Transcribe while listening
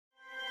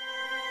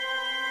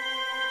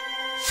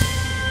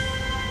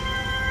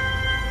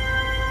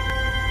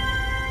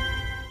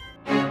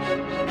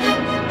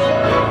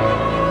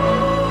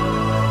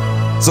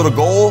So the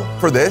goal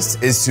for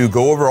this is to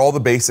go over all the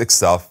basic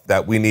stuff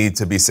that we need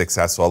to be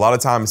successful. A lot of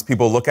times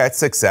people look at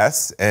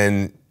success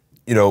and,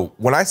 you know,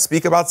 when I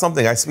speak about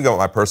something, I speak about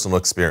my personal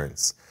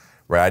experience,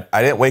 right?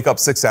 I didn't wake up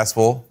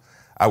successful.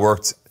 I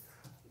worked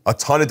a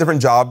ton of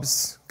different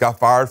jobs, got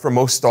fired from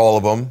most all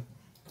of them,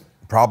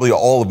 probably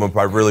all of them if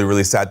I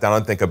really sat down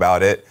and think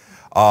about it.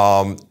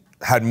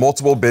 Had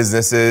multiple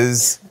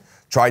businesses,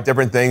 tried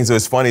different things. It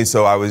was funny.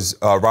 So I was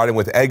riding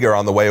with Edgar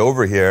on the way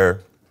over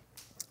here,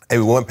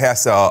 and we went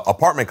past an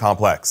apartment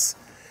complex.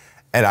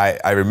 And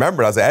I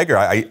remembered, I was like, Edgar,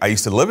 I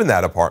used to live in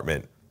that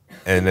apartment.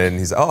 And then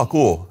he's like, oh,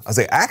 cool. I was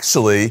like,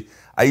 actually,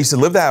 I used to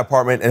live in that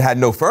apartment and had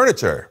no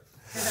furniture.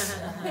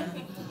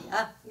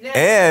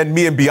 And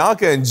me and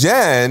Bianca and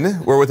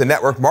Jen were with a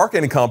network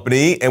marketing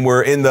company, and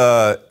we're in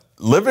the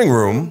living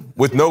room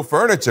with no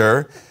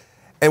furniture.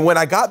 And when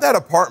I got that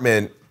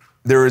apartment,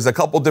 there was a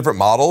couple different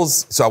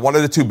models. So I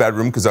wanted a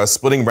 2-bedroom because I was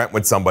splitting rent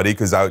with somebody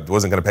because I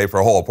wasn't going to pay for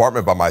a whole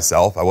apartment by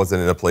myself. I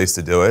wasn't in a place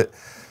to do it.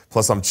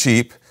 Plus, I'm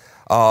cheap.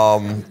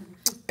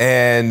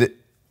 And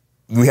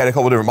we had a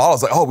couple different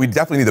models. Like, oh, we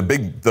definitely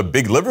need the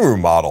big living room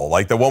model,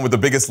 like the one with the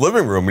biggest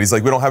living room. And he's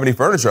like, we don't have any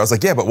furniture. I was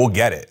like, yeah, but we'll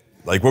get it.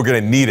 Like, we're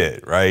going to need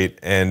it, right?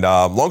 And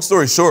long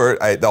story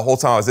short, the whole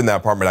time I was in that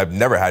apartment, I've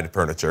never had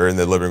furniture in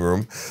the living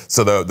room.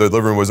 So the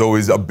living room was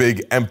always a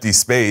big empty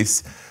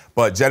space.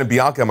 But Jen and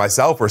Bianca and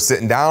myself were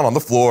sitting down on the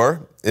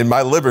floor in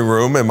my living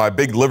room, in my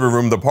big living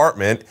room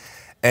apartment,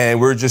 and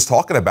we were just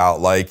talking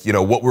about, like, you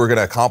know, what we're going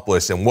to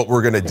accomplish and what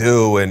we're going to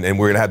do, and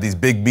we're going to have these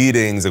big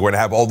meetings, and we're going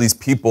to have all these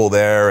people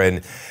there,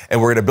 and we're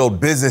going to build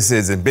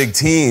businesses and big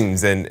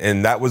teams,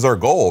 and that was our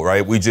goal,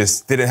 right? We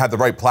just didn't have the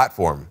right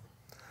platform,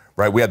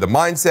 right? We had the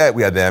mindset,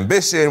 we had the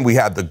ambition, we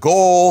had the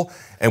goal,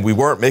 and we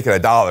weren't making a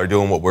dollar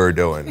doing what we were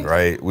doing,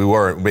 right? We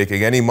weren't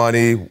making any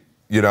money,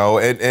 you know,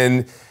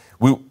 and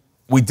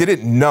we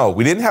didn't know.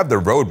 We didn't have the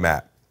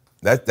roadmap.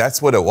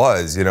 That's what it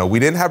was. You know, we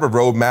didn't have a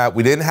roadmap.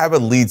 We didn't have a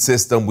lead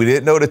system. We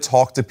didn't know to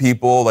talk to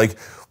people. Like,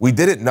 we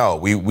didn't know.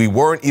 We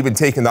weren't even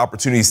taking the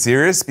opportunity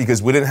serious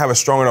because we didn't have a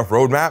strong enough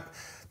roadmap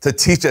to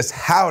teach us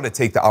how to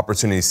take the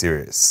opportunity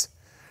serious,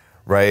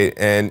 right?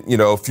 And, you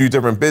know, a few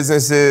different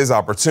businesses,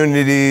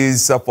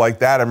 opportunities, stuff like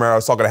that. I remember I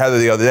was talking to Heather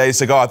the other day.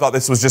 She's like, oh, I thought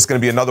this was just going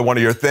to be another one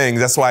of your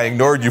things. That's why I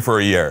ignored you for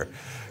a year,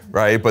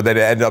 right? But then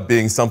it ended up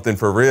being something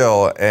for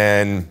real.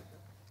 And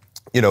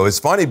you know, it's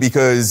funny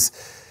because,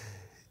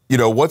 you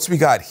know, once we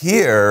got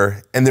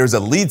here and there's a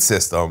lead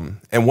system,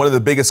 and one of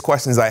the biggest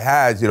questions I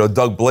had, you know,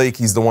 Doug Blake,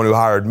 he's the one who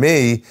hired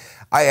me,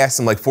 I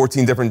asked him like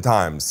 14 different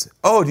times,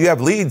 oh, do you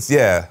have leads?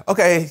 Yeah.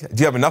 Okay.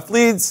 Do you have enough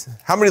leads?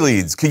 How many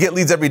leads? Can you get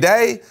leads every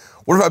day?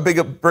 What if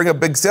I bring a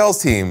big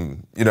sales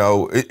team? You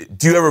know,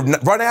 do you ever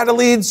run out of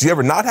leads? Do you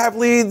ever not have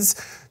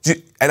leads?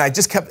 And I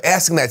just kept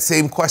asking that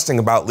same question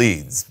about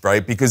leads,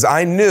 right? Because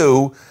I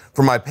knew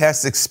from my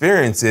past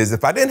experiences,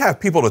 if I didn't have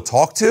people to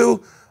talk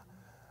to,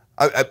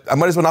 I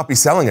might as well not be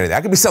selling anything.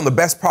 I could be selling the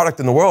best product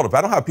in the world if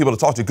I don't have people to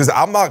talk to, because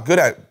I'm not good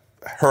at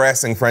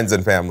harassing friends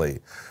and family,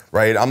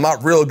 right? I'm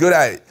not real good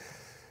at,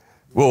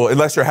 well,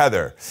 unless you're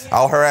Heather,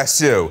 I'll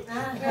harass you,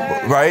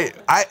 right?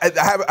 I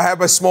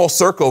have a small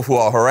circle of who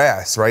I'll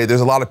harass, right?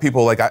 There's a lot of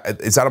people, like,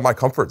 it's out of my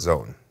comfort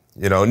zone.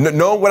 You know,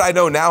 knowing what I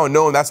know now and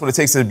knowing that's what it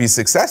takes to be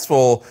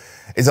successful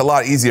is a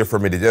lot easier for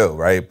me to do,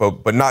 right?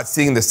 But not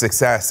seeing the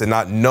success and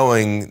not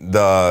knowing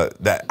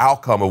the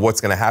outcome of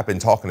what's going to happen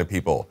talking to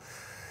people.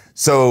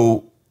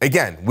 So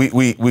again,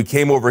 we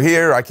came over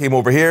here. I came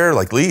over here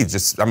like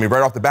leads.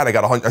 Right off the bat,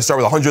 I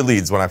started with 100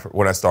 leads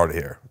when I started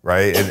here,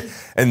 right?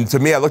 And to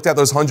me, I looked at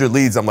those 100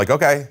 leads. I'm like,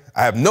 okay,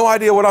 I have no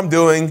idea what I'm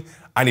doing.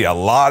 I need a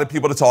lot of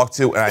people to talk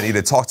to, and I need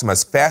to talk to them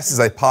as fast as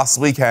I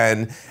possibly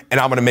can, and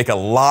I'm gonna make a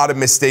lot of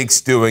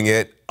mistakes doing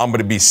it. I'm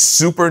gonna be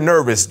super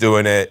nervous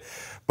doing it,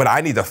 but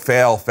I need to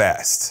fail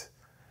fast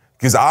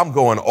because I'm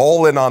going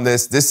all in on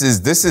this. This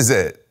is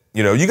it.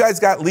 You know, you guys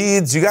got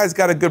leads, you guys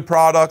got a good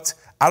product.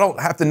 I don't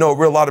have to know a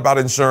real lot about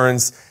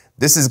insurance.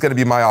 This is gonna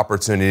be my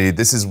opportunity.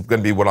 This is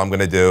gonna be what I'm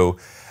gonna do.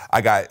 I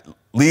got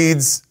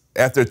leads.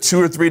 After 2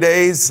 or 3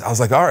 days, I was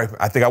like, all right,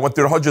 I think I went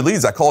through 100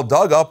 leads. I called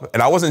Doug up,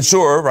 and I wasn't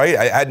sure, right?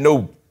 I had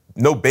no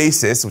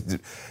basis.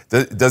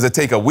 Does it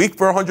take a week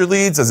for 100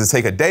 leads? Does it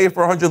take a day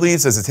for 100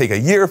 leads? Does it take a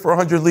year for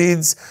 100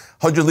 leads?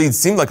 100 leads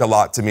seemed like a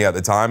lot to me at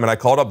the time, and I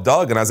called up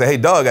Doug, and I said, hey,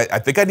 Doug, I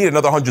think I need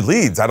another 100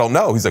 leads. I don't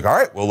know. He's like, all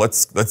right, well,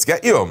 let's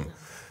get you them,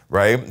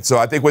 right? So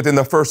I think within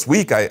the first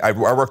week, I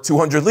worked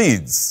 200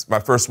 leads my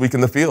first week in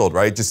the field,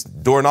 right?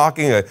 Just door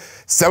knocking at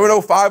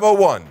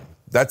 70501.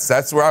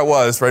 That's where I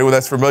was, for anyone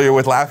that's familiar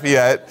with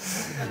Lafayette.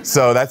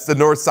 So that's the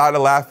north side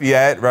of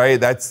Lafayette, right?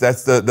 That's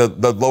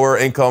the lower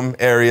income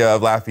area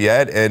of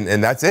Lafayette,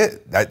 and that's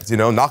it. That's, you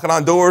know, knocking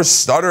on doors,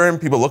 stuttering,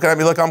 people looking at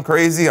me like I'm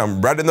crazy.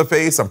 I'm red in the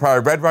face. I'm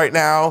probably red right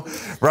now,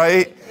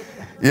 right?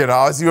 You know,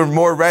 I was even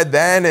more red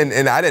then,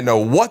 and I didn't know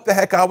what the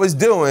heck I was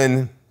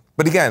doing.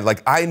 But again,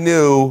 like, I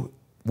knew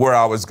where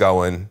I was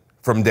going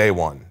from day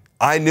one.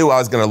 I knew I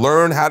was going to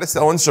learn how to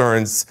sell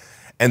insurance,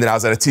 and then I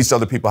was going to teach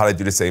other people how to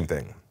do the same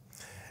thing.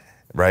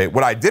 Right?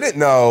 What I didn't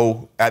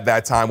know at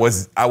that time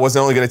was I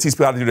wasn't only going to teach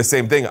people how to do the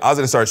same thing, I was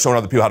going to start showing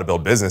other people how to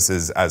build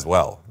businesses as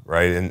well,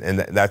 right? And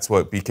that's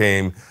what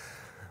became,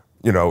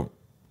 you know,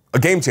 a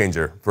game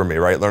changer for me,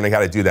 right? Learning how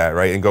to do that,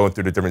 right? And going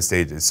through the different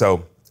stages.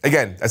 So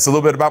again, that's a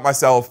little bit about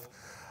myself.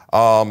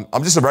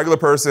 I'm just a regular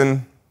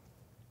person,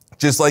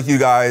 just like you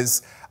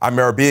guys. I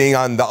remember being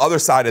on the other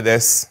side of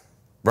this,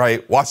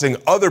 right? Watching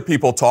other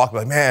people talk,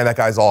 like, man, that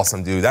guy's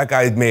awesome, dude. That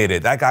guy made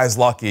it. That guy's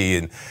lucky.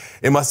 And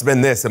it must have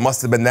been this. It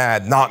must have been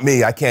that. Not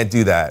me. I can't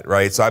do that,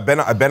 right? So I've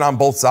been on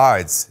both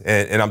sides.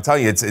 And I'm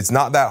telling you, it's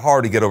not that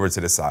hard to get over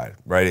to this side,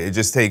 right? It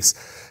just takes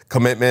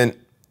commitment,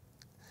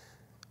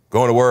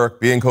 going to work,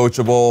 being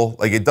coachable.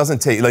 Like, it doesn't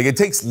take, like, it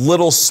takes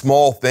little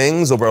small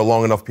things over a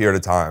long enough period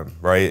of time,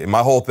 right? And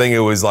my whole thing, it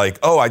was like,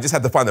 oh, I just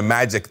have to find the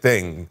magic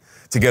thing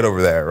to get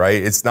over there,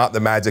 right? It's not the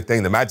magic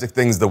thing. The magic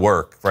thing's the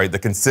work, right? The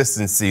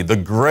consistency, the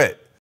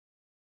grit.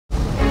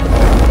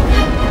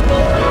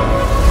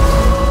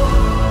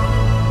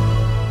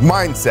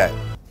 Mindset.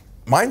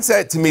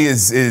 Mindset to me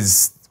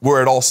is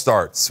where it all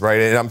starts, right?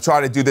 And I'm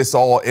trying to do this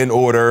all in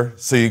order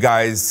so you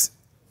guys,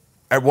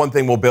 one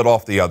thing will build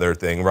off the other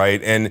thing,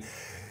 right? And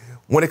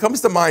when it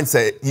comes to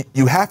mindset,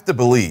 you have to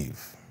believe,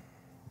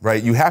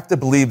 right? You have to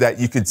believe that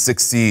you could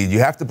succeed. You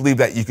have to believe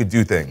that you could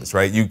do things,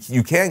 right?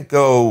 You can't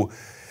go,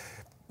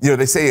 you know,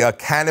 they say a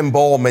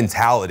cannonball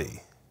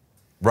mentality,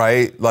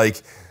 right?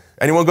 Like,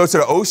 anyone go to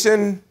the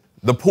ocean,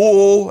 the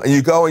pool, and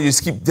you go and you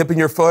just keep dipping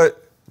your foot,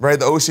 right?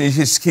 The ocean, you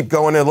just keep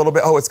going in a little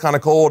bit. Oh, it's kind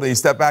of cold. And you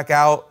step back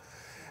out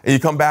and you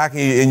come back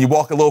and you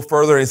walk a little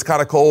further and it's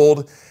kind of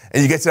cold.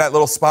 And you get to that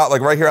little spot,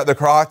 like right here at the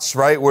crotch,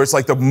 right? Where it's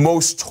like the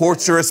most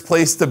torturous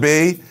place to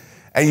be.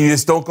 And you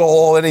just don't go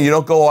all in and you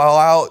don't go all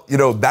out. You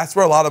know, that's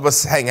where a lot of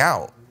us hang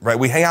out, right?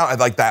 We hang out at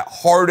like that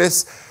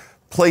hardest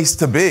place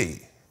to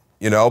be,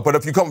 you know? But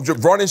if you come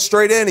running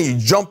straight in and you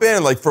jump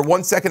in, like for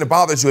 1 second it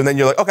bothers you and then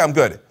you're like, okay, I'm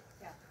good,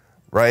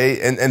 right?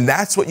 And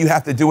that's what you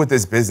have to do with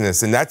this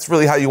business. And that's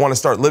really how you want to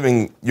start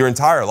living your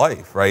entire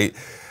life, right?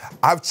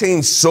 I've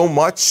changed so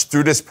much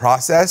through this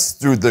process,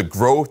 through the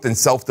growth and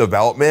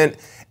self-development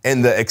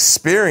and the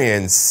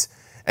experience.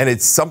 And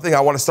it's something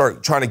I want to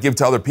start trying to give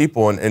to other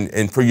people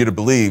and for you to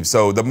believe.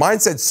 So the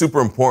mindset's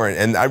super important.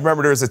 And I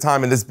remember there was a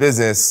time in this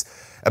business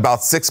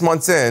about 6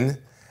 months in,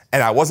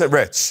 and I wasn't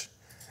rich.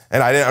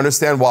 And I didn't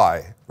understand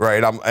why,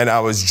 right? And I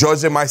was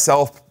judging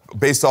myself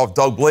based off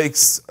Doug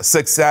Blake's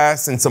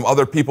success and some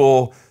other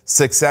people's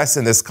success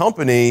in this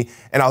company.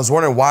 And I was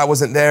wondering why I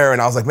wasn't there.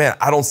 And I was like, man,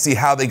 I don't see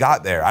how they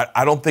got there.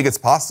 I don't think it's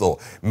possible.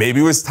 Maybe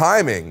it was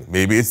timing.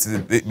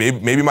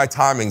 Maybe my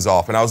timing's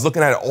off. And I was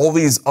looking at all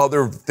these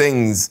other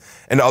things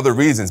and other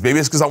reasons. Maybe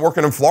it's because I'm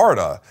working in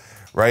Florida,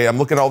 right? I'm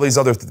looking at all these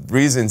other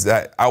reasons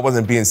that I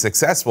wasn't being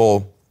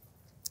successful.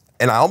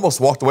 And I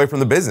almost walked away from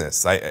the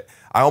business. I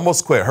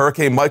almost quit.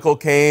 Hurricane Michael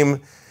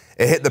came.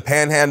 It hit the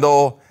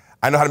Panhandle.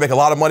 I know how to make a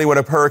lot of money when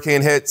a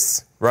hurricane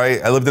hits,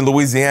 right? I lived in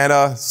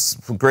Louisiana.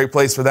 It's a great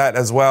place for that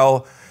as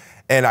well.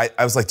 And I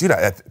was like, dude,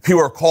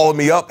 people are calling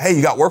me up. Hey,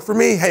 you got work for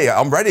me? Hey,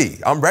 I'm ready.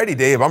 I'm ready,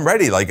 Dave. I'm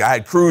ready. Like, I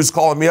had crews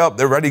calling me up.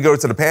 They're ready to go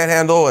to the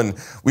Panhandle. And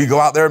we go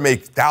out there and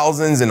make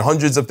thousands and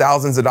hundreds of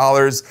thousands of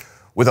dollars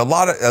with a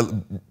lot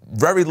of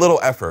very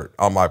little effort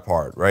on my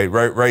part, right?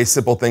 Very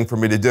simple thing for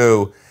me to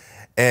do.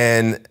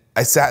 And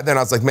I sat there and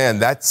I was like, man,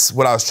 that's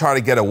what I was trying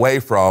to get away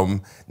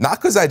from.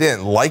 Not because I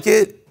didn't like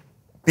it,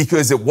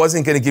 because it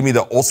wasn't going to give me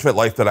the ultimate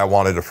life that I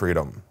wanted of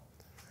freedom.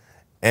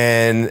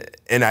 And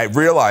I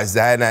realized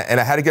that, and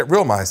I had to get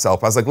real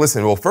myself. I was like,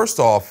 listen, well, first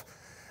off,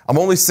 I'm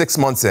only 6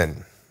 months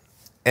in.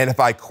 And if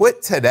I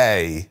quit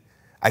today,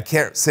 I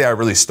can't say I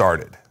really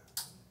started,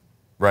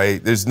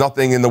 right? There's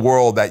nothing in the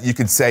world that you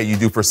could say you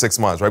do for 6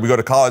 months, right? We go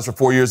to college for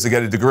 4 years to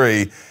get a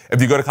degree.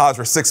 If you go to college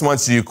for 6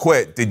 months and you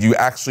quit, did you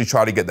actually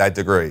try to get that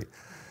degree,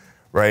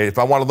 right? If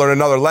I want to learn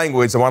another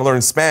language, I want to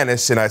learn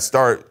Spanish, and I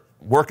start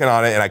working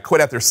on it and I quit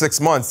after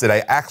 6 months, did I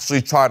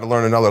actually try to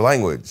learn another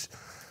language?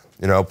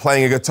 You know,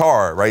 playing a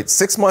guitar, right?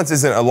 6 months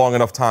isn't a long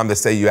enough time to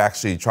say you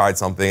actually tried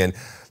something. And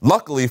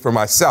luckily for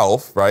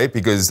myself, right,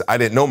 because I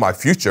didn't know my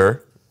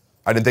future,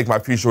 I didn't think my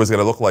future was going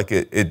to look like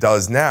it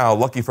does now.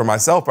 Lucky for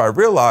myself, I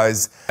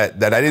realized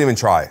that I didn't even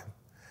try.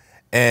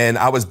 And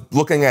I was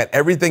looking at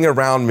everything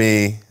around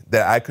me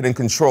that I couldn't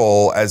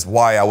control as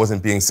why I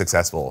wasn't being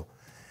successful.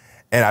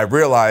 And I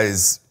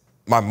realized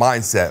my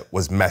mindset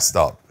was messed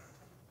up.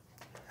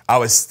 I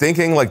was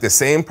thinking like the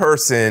same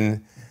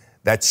person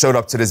that showed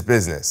up to this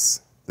business,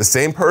 the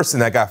same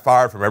person that got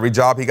fired from every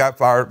job he got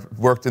fired,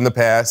 worked in the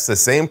past, the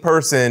same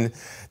person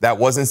that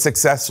wasn't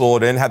successful,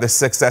 didn't have the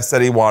success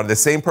that he wanted, the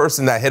same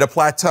person that hit a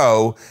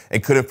plateau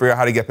and couldn't figure out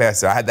how to get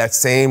past it. I had that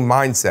same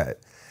mindset.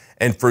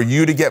 And for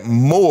you to get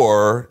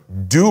more,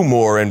 do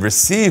more, and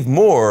receive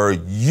more,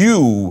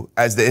 you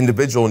as the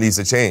individual needs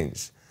to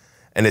change.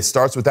 And it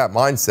starts with that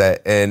mindset.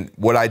 And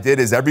what I did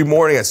is every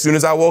morning, as soon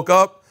as I woke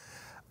up,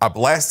 I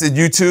blasted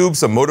YouTube,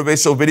 some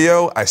motivational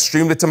video. I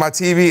streamed it to my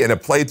TV and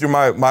it played through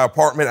my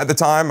apartment at the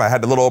time. I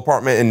had a little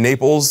apartment in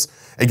Naples,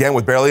 again,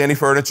 with barely any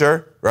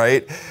furniture,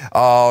 right?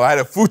 I had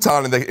a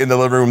futon in the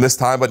living room this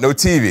time, but no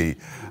TV.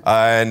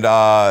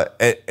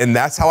 And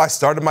that's how I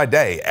started my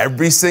day.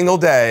 Every single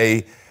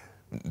day,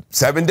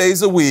 7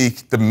 days a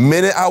week, the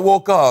minute I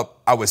woke up,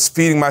 I was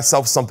feeding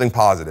myself something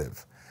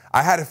positive.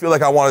 I had to feel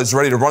like I was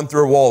ready to run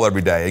through a wall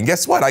every day. And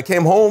guess what? I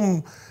came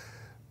home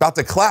about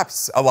to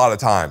collapse a lot of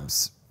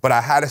times, but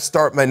I had to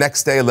start my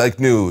next day like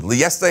new.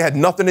 Yesterday had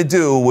nothing to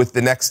do with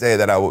the next day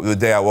the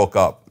day I woke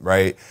up,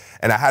 right?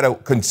 And I had to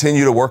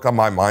continue to work on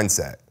my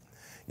mindset.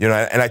 You know,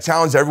 and I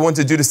challenge everyone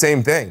to do the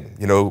same thing.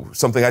 You know,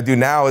 something I do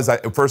now is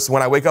first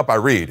when I wake up, I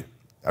read.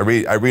 I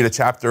read a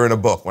chapter in a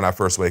book when I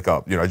first wake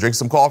up. You know, I drink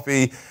some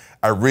coffee,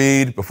 I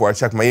read before I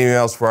check my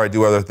emails, before I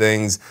do other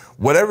things.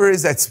 Whatever it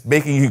is that's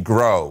making you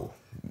grow,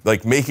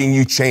 like making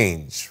you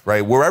change,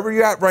 right? Wherever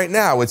you're at right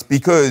now, it's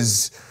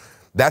because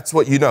that's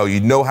what you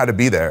know how to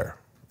be there.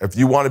 If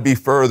you want to be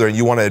further and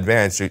you want to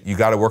advance, you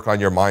got to work on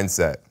your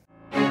mindset.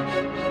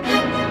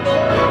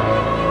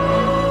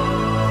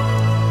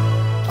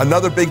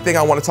 Another big thing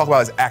I want to talk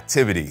about is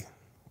activity.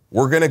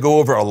 We're going to go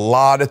over a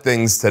lot of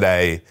things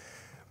today,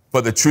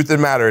 but the truth of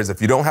the matter is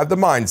if you don't have the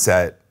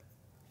mindset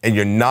and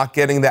you're not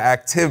getting the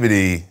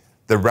activity,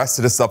 the rest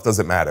of the stuff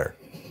doesn't matter.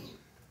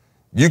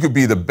 You could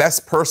be the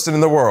best person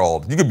in the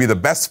world. You could be the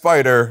best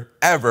fighter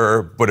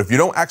ever, but if you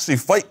don't actually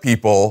fight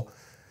people,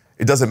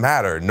 it doesn't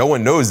matter. No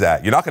one knows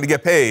that. You're not going to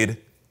get paid,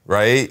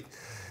 right?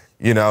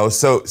 You know,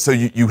 so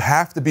you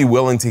have to be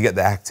willing to get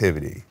the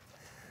activity,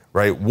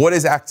 right? What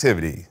is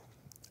activity?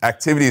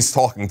 Activity is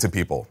talking to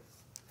people,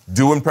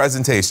 doing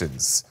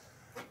presentations,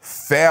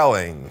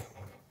 failing,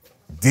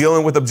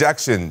 dealing with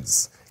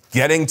objections,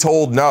 getting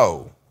told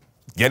no,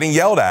 getting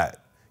yelled at,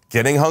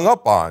 getting hung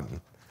up on,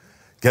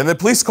 getting the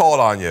police called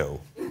on you,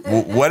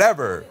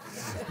 whatever,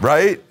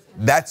 right?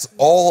 That's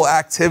all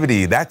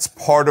activity. That's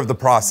part of the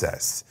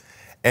process.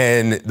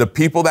 And the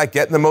people that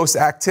get the most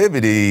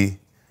activity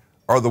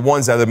are the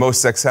ones that are the most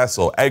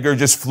successful. Edgar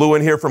just flew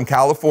in here from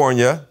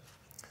California.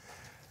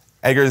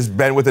 Edgar's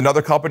been with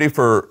another company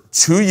for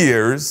 2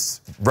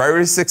 years,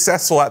 very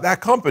successful at that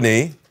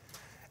company.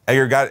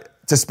 Edgar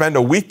got to spend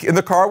a week in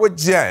the car with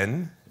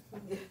Jen.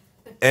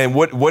 And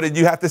what did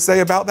you have to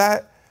say about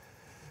that?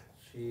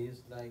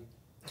 She's like,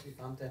 if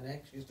I'm 10x,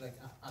 she's like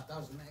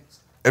 1,000x.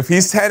 If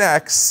he's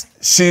 10x,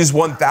 she's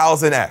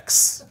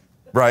 1,000x,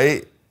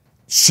 right?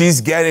 She's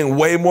getting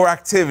way more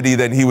activity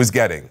than he was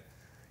getting.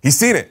 He's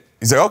seen it.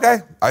 He's like,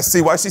 okay, I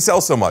see why she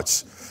sells so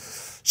much.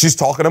 She's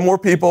talking to more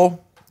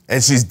people.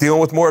 And she's dealing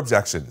with more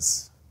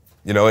objections,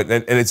 you know, and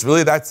it's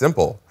really that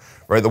simple,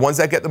 right? The ones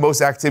that get the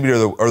most activity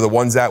are the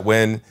ones that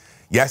win.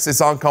 Yes,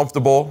 it's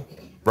uncomfortable,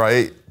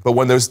 right? But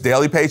when those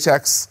daily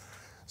paychecks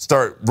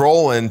start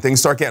rolling, things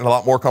start getting a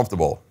lot more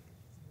comfortable.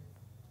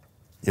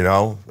 You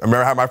know, I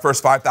remember I had my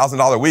first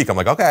 $5,000 week. I'm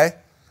like, okay,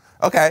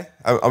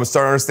 I'm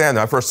starting to understand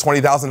that. My first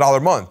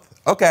 $20,000 month.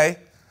 Okay,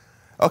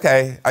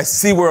 I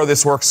see where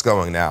this work's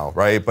going now,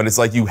 right? But it's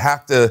like you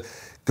have to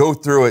go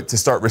through it to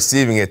start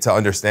receiving it to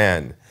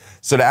understand.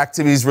 So the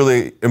activity is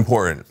really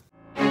important.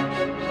 Well,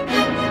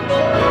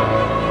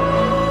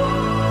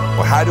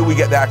 how do we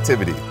get the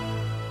activity?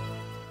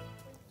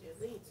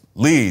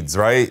 Leads,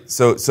 right?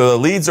 So the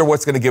leads are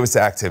what's going to give us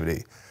the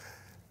activity.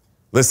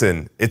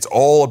 Listen, it's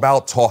all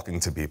about talking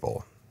to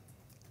people.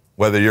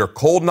 Whether you're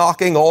cold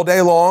knocking all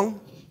day long,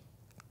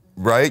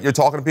 right? You're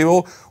talking to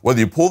people.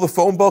 Whether you pull the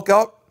phone book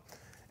up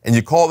and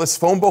you call this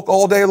phone book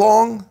all day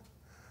long,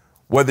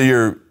 whether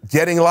you're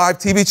getting live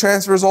TV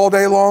transfers all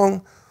day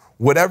long,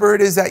 whatever it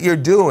is that you're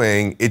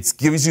doing, it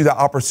gives you the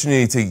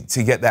opportunity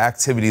to get the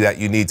activity that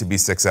you need to be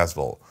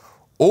successful,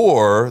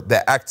 or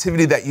the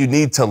activity that you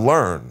need to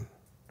learn,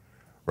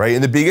 right?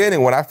 In the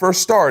beginning, when I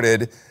first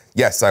started,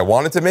 yes, I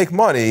wanted to make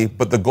money,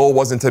 but the goal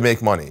wasn't to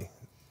make money.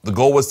 The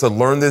goal was to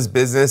learn this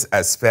business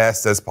as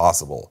fast as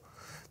possible,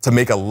 to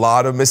make a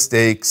lot of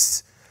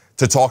mistakes,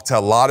 to talk to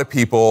a lot of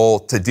people,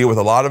 to deal with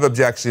a lot of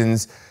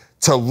objections,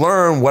 to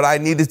learn what I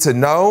needed to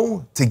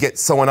know to get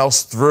someone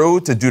else through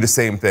to do the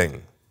same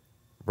thing.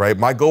 Right?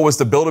 My goal was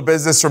to build a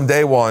business from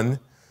day one,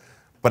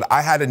 but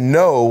I had to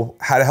know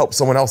how to help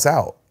someone else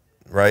out,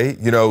 right?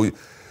 You know,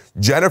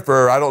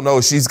 Jennifer, I don't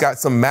know, she's got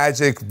some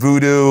magic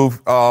voodoo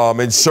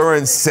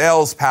insurance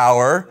sales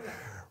power,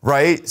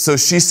 right? So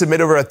she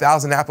submitted over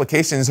 1,000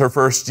 applications her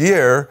first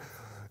year.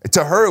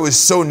 To her, it was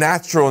so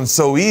natural and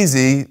so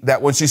easy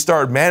that when she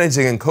started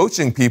managing and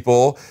coaching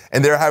people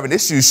and they're having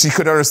issues, she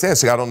couldn't understand.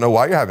 She's like, I don't know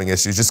why you're having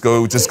issues. Just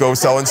go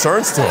sell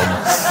insurance to them.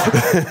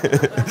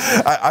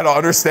 I don't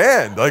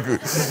understand. Like,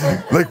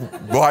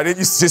 why didn't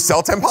you just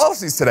sell 10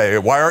 policies today?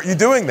 Why aren't you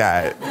doing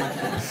that?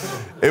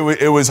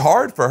 It was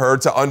hard for her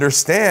to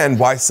understand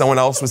why someone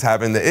else was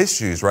having the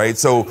issues, right?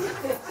 So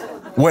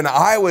when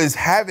I was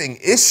having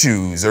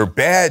issues or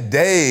bad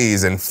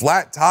days and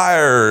flat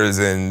tires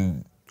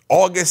and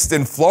August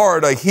in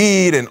Florida,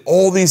 heat, and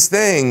all these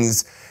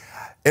things,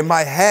 in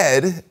my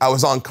head, I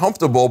was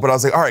uncomfortable, but I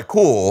was like, all right,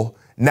 cool.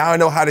 Now I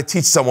know how to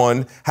teach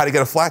someone how to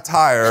get a flat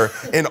tire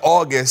in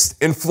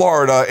August in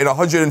Florida in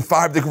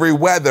 105-degree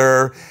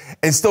weather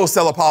and still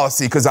sell a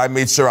policy because I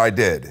made sure I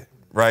did,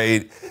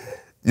 right?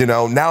 You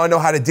know, now I know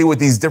how to deal with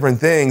these different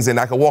things and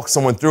I can walk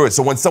someone through it.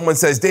 So when someone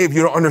says, Dave,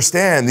 you don't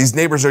understand, these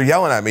neighbors are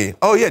yelling at me.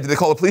 Oh yeah, did they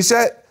call the police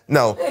yet?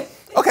 No.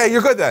 Okay,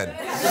 you're good then.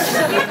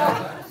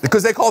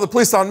 Because they call the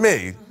police on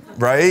me,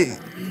 right?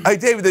 Hey,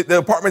 David, the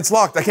apartment's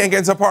locked. I can't get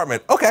into the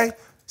apartment. Okay,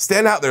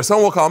 stand out there.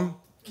 Someone will come.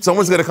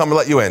 Someone's gonna come and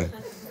let you in,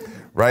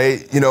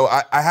 right? You know,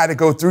 I had to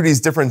go through these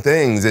different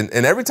things. And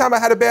every time I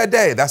had a bad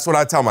day, that's what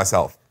I tell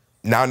myself.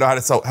 Now I know how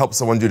to help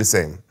someone do the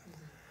same,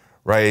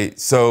 right?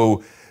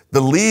 So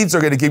the leads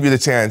are gonna give you the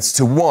chance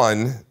to,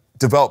 one,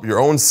 develop your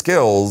own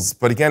skills.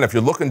 But again, if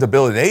you're looking to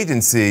build an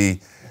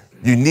agency,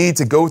 you need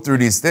to go through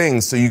these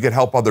things so you can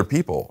help other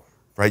people,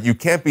 right? You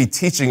can't be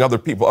teaching other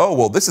people, oh,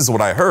 well, this is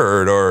what I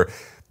heard, or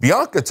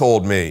Bianca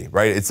told me,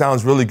 right? It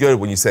sounds really good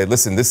when you say,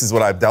 listen, this is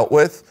what I've dealt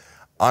with.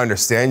 I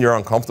understand you're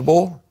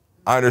uncomfortable.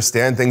 I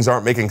understand things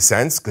aren't making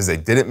sense because they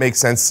didn't make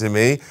sense to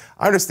me.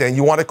 I understand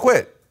you want to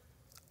quit.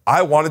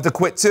 I wanted to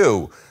quit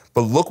too,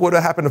 but look what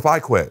would happen if I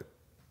quit,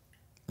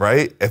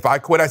 right? If I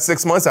quit at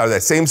 6 months, out of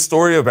that same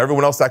story of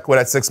everyone else that quit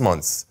at 6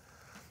 months.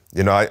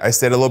 You know, I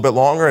stayed a little bit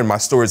longer and my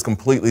story is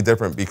completely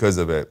different because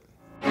of it.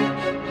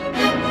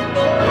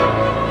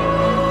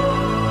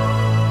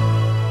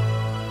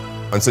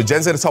 And so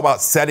Jen's gonna talk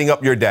about setting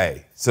up your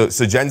day. So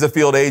Jen's a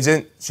field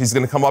agent. She's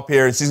gonna come up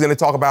here and she's gonna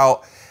talk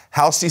about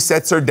how she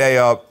sets her day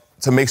up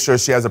to make sure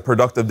she has a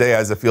productive day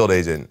as a field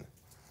agent.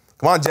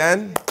 Come on,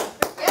 Jen.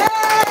 Yeah!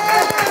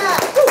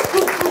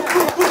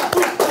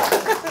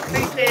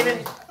 Thanks,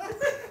 David.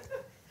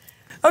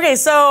 Okay,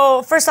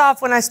 so first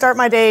off, when I start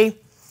my day,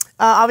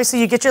 obviously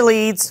you get your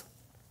leads,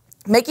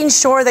 making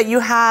sure that you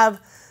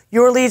have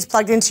your leads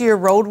plugged into your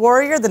Road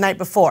Warrior the night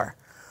before.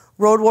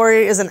 Road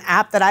Warrior is an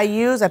app that I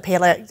use. I pay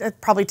like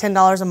probably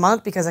 $10 a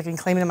month because I can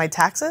claim it in my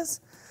taxes.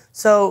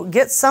 So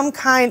get some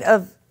kind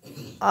of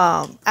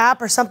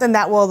app or something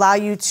that will allow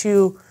you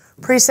to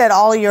preset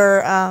all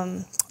your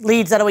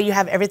leads. That way you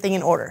have everything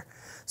in order.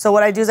 So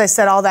what I do is I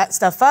set all that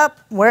stuff up.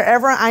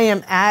 Wherever I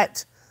am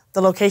at,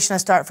 the location I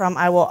start from,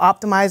 I will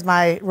optimize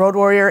my Road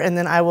Warrior and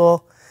then I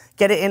will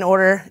get it in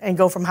order and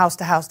go from house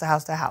to house to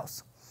house to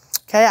house.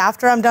 Okay,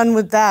 after I'm done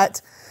with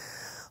that,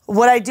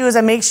 what I do is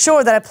I make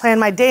sure that I plan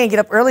my day and get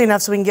up early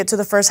enough so we can get to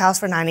the first house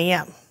for 9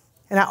 a.m.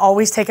 And I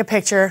always take a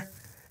picture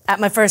at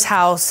my first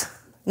house,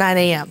 9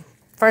 a.m.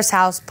 First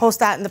house, post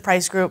that in the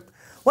price group.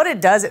 What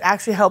it does, it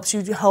actually helps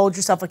you to hold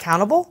yourself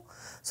accountable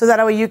so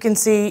that way you can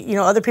see, you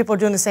know, other people are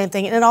doing the same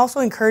thing. And it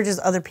also encourages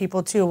other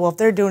people too. Well, if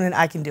they're doing it,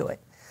 I can do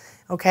it.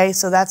 Okay,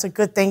 so that's a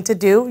good thing to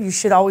do. You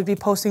should always be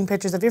posting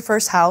pictures of your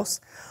first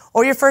house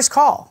or your first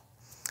call.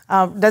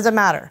 Doesn't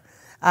matter.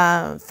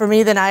 For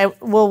me, then I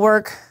will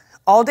work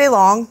all day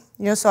long,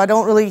 you know, so I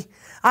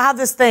have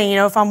this thing, you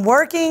know, if I'm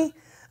working,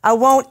 I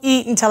won't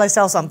eat until I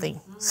sell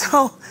something.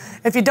 So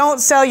if you don't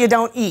sell, you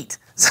don't eat.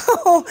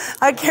 So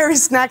I carry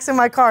snacks in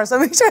my car. So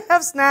make sure I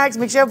have snacks,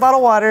 make sure I have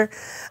bottled water.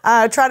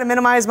 Try to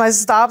minimize my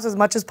stops as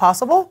much as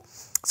possible.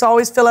 So I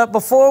always fill up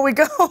before we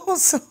go.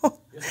 So.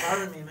 You're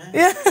starving me, man.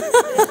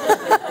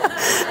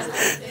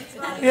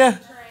 Yeah.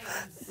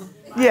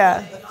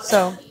 Yeah.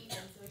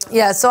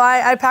 Yeah. So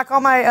I pack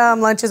all my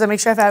lunches. I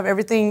make sure I have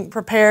everything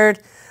prepared.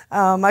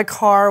 My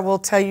car will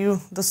tell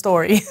you the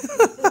story.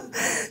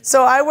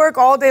 So I work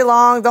all day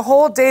long. The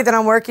whole day that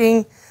I'm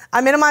working,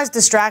 I minimize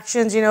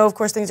distractions. You know, of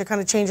course, things are kind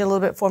of changing a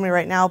little bit for me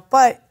right now.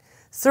 But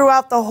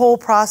throughout the whole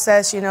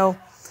process, you know,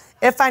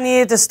 if I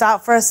needed to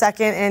stop for a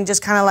second and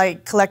just kind of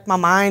like collect my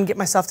mind, get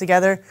myself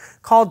together,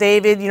 call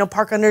David, you know,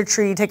 park under a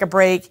tree, take a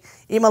break,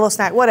 eat my little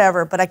snack,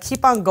 whatever. But I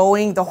keep on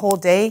going the whole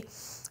day.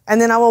 And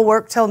then I will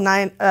work till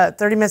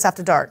 30 minutes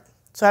after dark.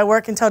 So I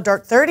work until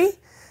dark 30,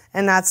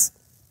 and that's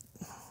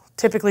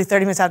typically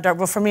 30 minutes after dark.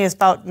 But for me, it's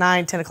about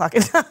 9, 10 o'clock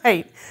at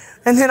night.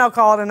 And then I'll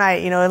call it a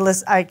night, you know,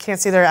 unless I can't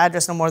see their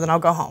address no more, then I'll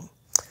go home.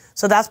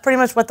 So that's pretty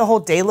much what the whole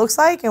day looks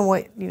like and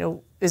what, you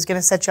know, is going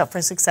to set you up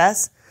for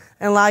success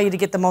and allow you to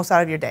get the most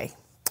out of your day.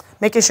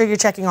 Making sure you're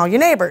checking all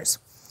your neighbors.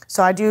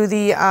 So I do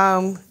the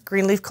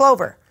green leaf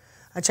clover.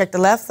 I check the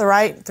left, the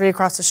right, 3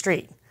 across the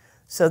street.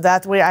 So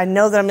that way I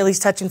know that I'm at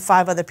least touching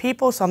 5 other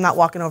people, so I'm not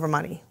walking over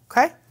money,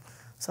 okay?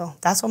 So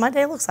that's what my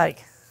day looks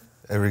like.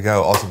 There we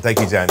go. Awesome. Thank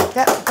you, Jen.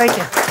 Yeah, thank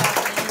you.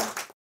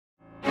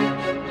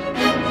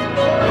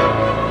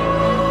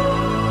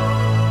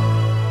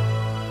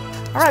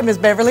 All right, Miss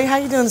Beverly, how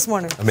you doing this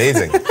morning?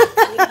 Amazing.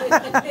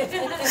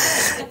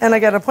 And I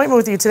got an appointment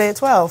with you today at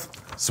 12.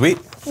 Sweet.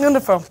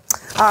 Wonderful.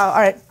 All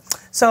right,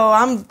 so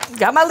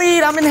got my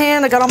lead, I'm in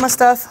hand, I got all my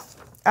stuff.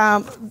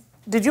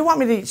 Did you want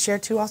me to share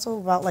too also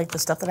about like the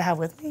stuff that I have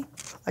with me?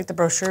 Like the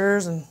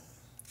brochures and,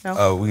 no?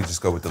 Oh, we can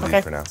just go with the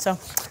lead for now. So,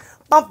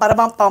 bum, bada,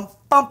 bum, bum,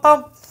 bum,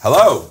 bum.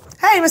 Hello.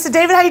 Hey, Mr.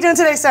 David, how you doing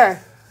today, sir?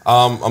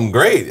 I'm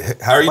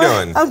great. How are you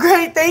doing? I'm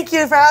great, thank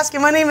you for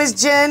asking. My name is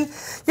Jen.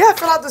 Yeah,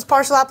 fill out this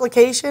partial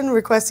application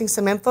requesting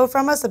some info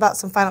from us about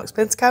some final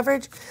expense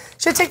coverage.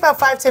 Should take about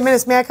 5-10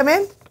 minutes. May I come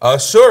in?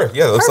 Sure.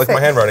 Yeah, looks like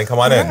my handwriting. Come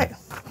on in. Right.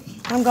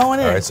 I'm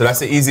going in. All right, so that's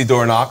the easy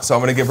door knock. So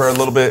I'm going to give her a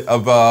little bit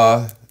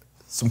of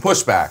some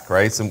pushback,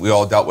 right? We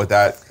all dealt with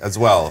that as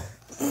well.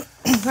 All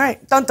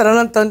right. Dun, dun,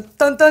 dun, dun,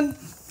 dun, dun.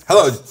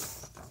 Hello.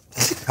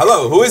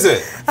 Hello, who is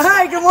it?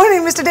 Hi, good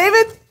morning, Mr.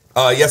 David.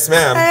 Yes,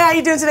 ma'am. Hey, how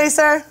you doing today,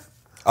 sir?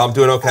 I'm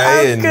doing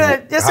okay. I'm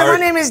good. Yes, sir. My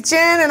name is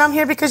Jen, and I'm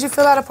here because you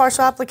filled out a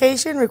partial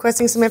application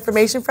requesting some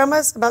information from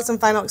us about some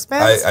final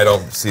expense. I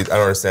don't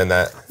understand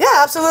that.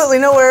 Yeah, absolutely.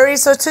 No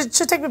worries. So it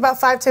should take me about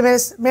 5-10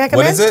 minutes. May I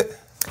come in? What is it?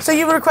 So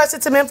you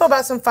requested some info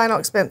about some final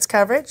expense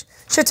coverage.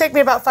 Should take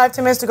me about 5-10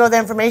 minutes to go the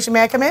information.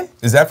 May I come in?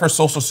 Is that for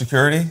Social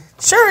Security?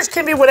 Sure, it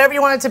can be whatever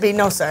you want it to be.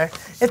 No, sir.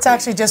 It's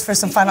actually just for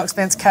some final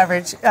expense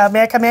coverage.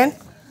 May I come in?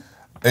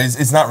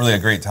 It's not really a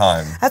great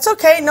time. That's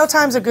okay. No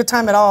time's a good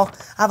time at all.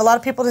 I have a lot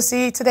of people to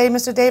see today,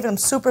 Mr. David. I'm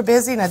super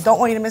busy, and I don't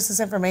want you to miss this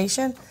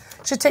information.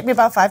 Should take me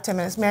about 5-10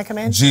 minutes. May I come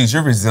in? Geez,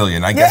 you're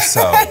resilient. I guess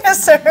so.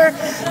 Yes, sir.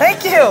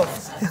 Thank you.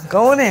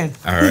 Going in.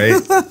 All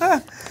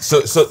right. So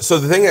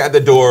the thing at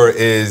the door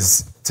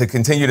is to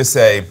continue to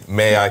say,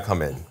 "May I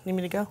come in?" Need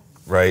me to go?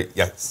 Right.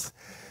 Yes.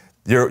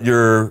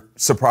 You're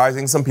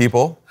surprising some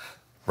people.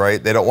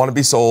 Right? They don't want to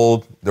be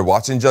sold. They're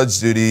watching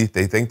Judge Judy.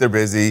 They think they're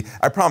busy.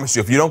 I promise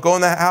you, if you don't go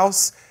in that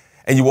house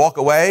and you walk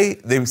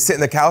away, they sit in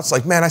the couch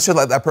like, man, I should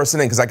let that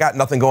person in because I got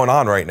nothing going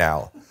on right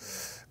now.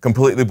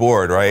 Completely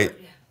bored, right?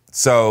 Yeah.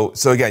 So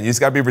again, you just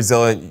got to be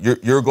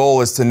resilient. Your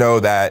goal is to know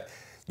that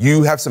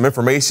you have some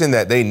information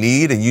that they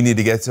need and you need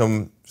to get to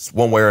them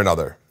one way or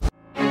another.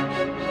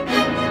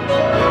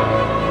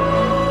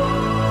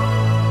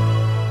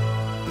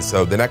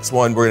 So the next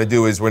one we're going to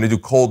do is we're going to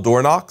do cold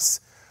door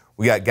knocks.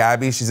 We got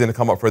Gabby. She's going to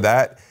come up for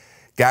that.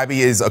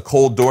 Gabby is a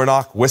cold door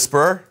knock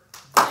whisperer.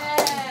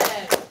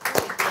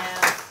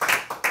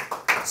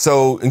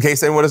 So in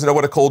case anyone doesn't know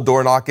what a cold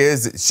door knock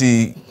is,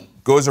 she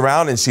goes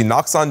around and she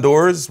knocks on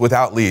doors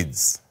without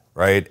leads,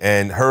 right?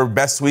 And her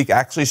best week,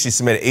 actually, she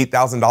submitted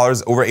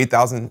 $8,000, over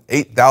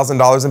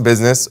 $8,000 in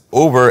business,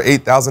 over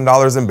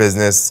 $8,000 in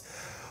business,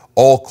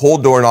 all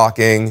cold door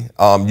knocking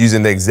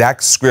using the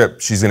exact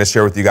script she's going to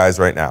share with you guys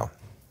right now.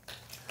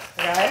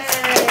 Hey guys.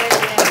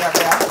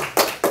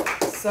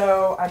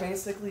 So I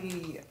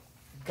basically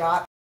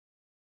got,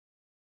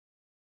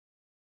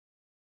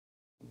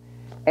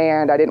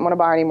 and I didn't want to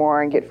buy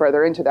anymore and get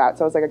further into that.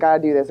 So I was like, I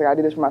gotta do this. I gotta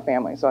do this for my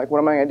family. So like, what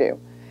am I gonna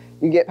do?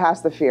 You get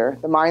past the fear.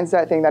 The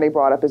mindset thing that he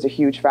brought up is a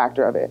huge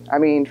factor of it. I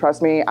mean,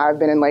 trust me, I've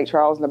been in Lake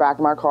Charles in the back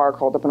of my car,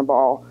 curled up in a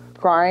ball,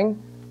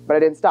 crying, but I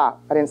didn't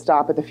stop. I didn't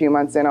stop at the few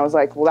months in. I was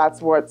like, well, that's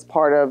what's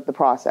part of the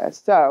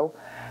process. So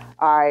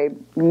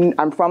I'm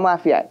from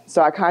Lafayette,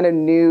 so I kind of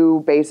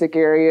knew basic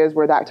areas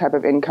where that type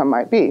of income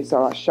might be.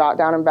 So I shot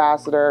down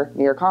Ambassador,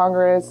 near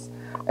Congress,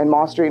 and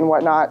Mall Street and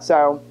whatnot,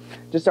 so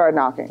just started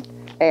knocking.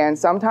 And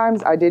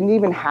sometimes I didn't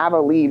even have a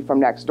lead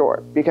from next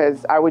door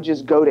because I would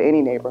just go to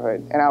any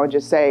neighborhood and I would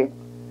just say,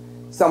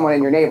 someone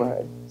in your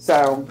neighborhood.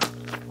 So,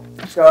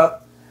 go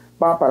up.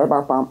 Bump,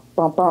 bump, bump,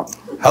 bump, bump.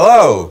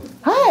 Hello.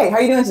 Hi, how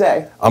you doing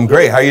today? I'm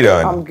great. How you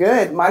doing? I'm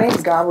good. My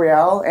name's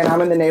Gabriel, and I'm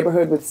in the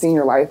neighborhood with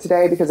Senior Life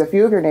today because a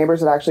few of your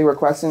neighbors had actually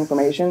requested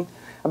information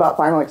about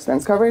final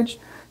expense coverage.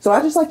 So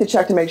I just like to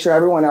check to make sure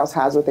everyone else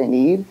has what they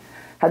need.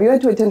 Have you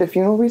had to attend a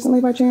funeral recently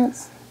by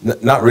chance?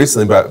 Not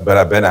recently, but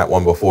I've been at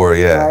one before,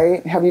 yeah.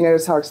 Right. Have you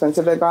noticed how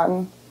expensive they've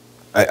gotten?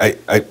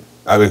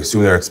 I would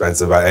assume they're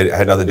expensive. I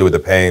had nothing to do with the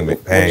paying,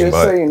 Just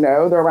but so you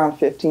know, they're around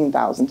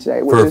 $15,000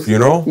 today. For a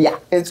funeral? Yeah,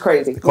 it's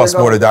crazy. It costs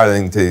more to die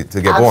than to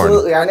get born.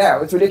 Absolutely, I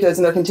know. It's ridiculous,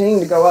 and they're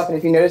continuing to go up. And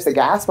if you notice the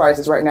gas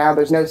prices right now,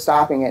 there's no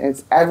stopping it.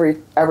 It's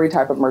every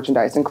type of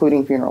merchandise,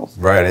 including funerals.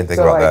 Right, I didn't think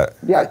about that.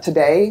 Yeah,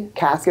 today,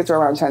 caskets are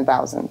around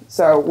 $10,000.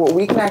 So what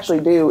we can actually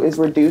do is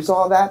reduce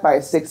all of that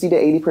by 60 to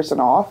 80%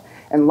 off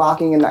and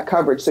locking in that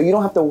coverage. So you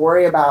don't have to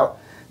worry about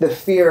the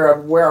fear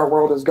of where our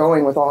world is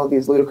going with all of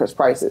these ludicrous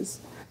prices.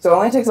 So it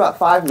only takes about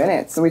 5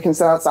 minutes, and we can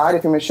sit outside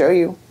if you want to show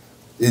you.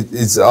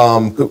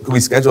 Could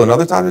we schedule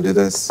another time to do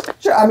this?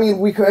 Sure, I mean,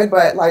 we could,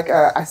 but like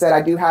I said, I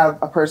do have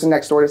a person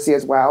next door to see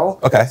as well.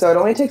 Okay. So it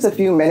only takes a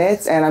few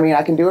minutes, and I mean,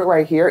 I can do it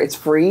right here. It's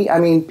free. I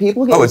mean,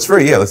 people get... Oh, it's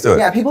free? Yeah, let's do it.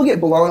 Yeah, people get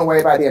blown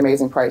away by the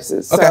amazing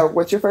prices. Okay. So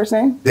what's your first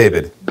name?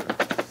 David.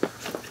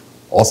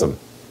 Awesome.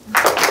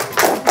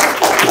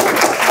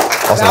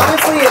 And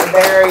honestly, it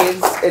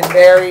varies. It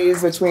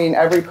varies between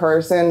every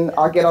person.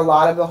 I'll get a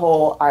lot of the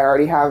whole, I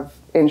already have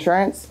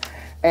insurance,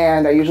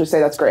 and I usually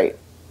say that's great.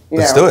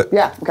 Let's do it.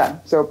 Yeah, okay.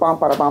 So bump,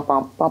 bada, bump,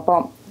 bump, bump,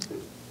 bump.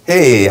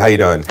 Hey, how you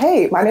doing?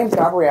 Hey, my name's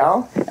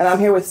Gabriel, and I'm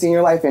here with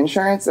Senior Life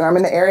Insurance, and I'm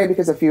in the area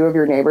because a few of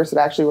your neighbors had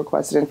actually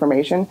requested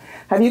information.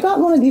 Have you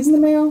gotten one of these in the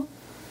mail?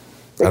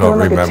 They I don't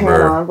come in like remember.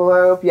 a tan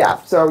envelope. Yeah,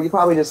 so you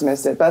probably just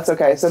missed it. That's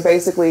okay. So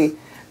basically,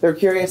 they're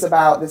curious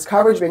about this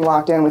coverage being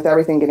locked in with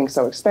everything getting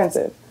so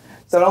expensive.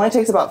 So it only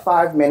takes about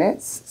 5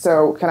 minutes.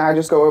 So can I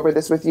just go over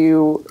this with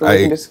you?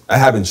 I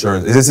have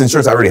insurance. Is this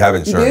insurance? I already have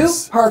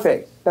insurance. You do?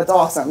 Perfect. That's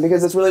awesome,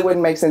 because this really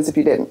wouldn't make sense if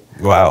you didn't.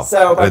 Wow.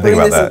 So I didn't think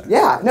about that.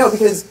 Yeah, no,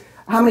 because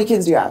how many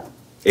kids do you have?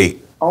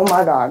 8. Oh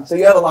my God. So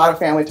you have a lot of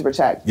family to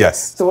protect.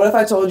 Yes. So what if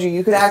I told you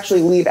you could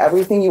actually leave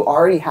everything you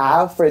already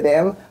have for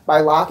them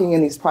by locking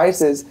in these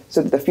prices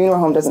so that the funeral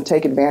home doesn't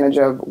take advantage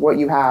of what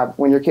you have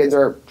when your kids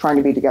are trying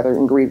to be together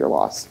and grieve your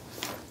loss?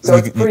 So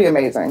it's pretty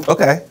amazing.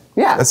 Okay.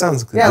 Yeah. That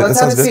sounds good. Yeah,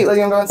 let's have a good. seat. Let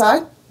you go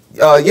inside?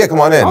 Yeah,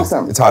 come on in.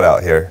 Awesome. It's hot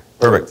out here.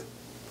 Perfect.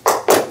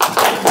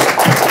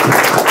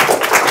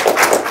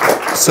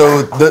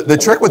 So the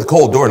trick with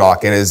cold door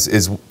knocking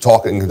is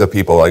talking to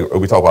people. Like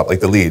we talk about,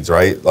 like the leads,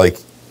 right? Like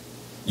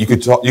you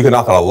could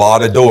knock on a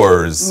lot of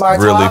doors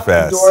really My top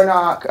fast. door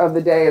knock of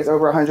the day is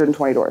over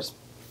 120 doors.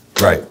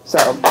 Right. So,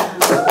 and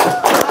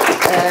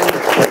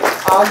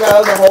I'll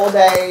go the whole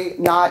day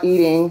not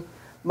eating.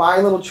 My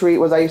little treat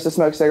was I used to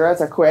smoke cigarettes.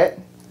 I quit.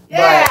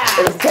 Yeah. But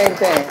it was the same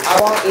thing. I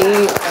won't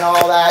eat and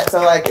all that.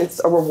 So like it's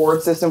a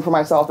reward system for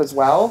myself as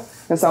well.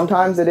 And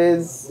sometimes it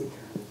is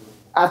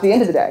at the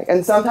end of the day.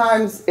 And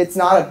sometimes it's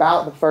not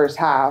about the first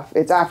half.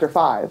 It's after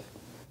 5.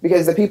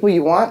 Because the people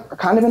you want are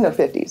kind of in their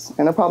 50s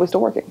and they're probably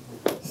still working.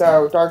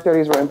 So dark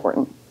 30 is really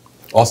important.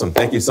 Awesome.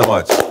 Thank you so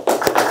much.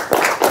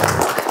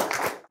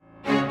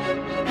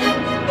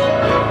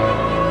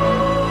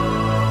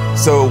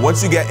 So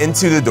once you get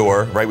into the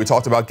door, right, we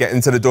talked about getting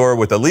into the door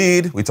with a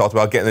lead. We talked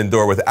about getting in the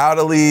door without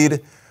a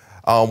lead.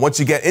 Once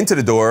you get into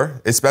the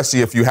door, especially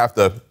if you have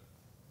to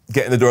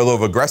get in the door a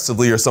little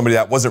aggressively or somebody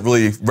that wasn't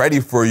really ready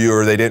for you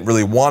or they didn't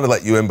really want to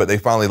let you in, but they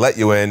finally let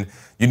you in,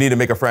 you need to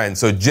make a friend.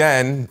 So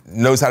Jen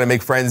knows how to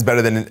make friends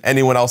better than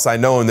anyone else I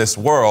know in this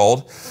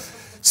world.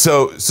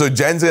 So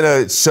Jen's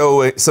gonna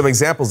show some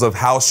examples of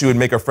how she would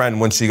make a friend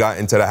when she got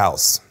into the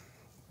house.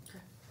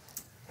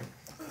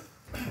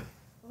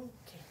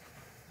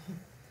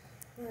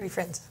 We're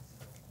friends.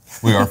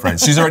 We are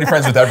friends. She's already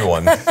friends with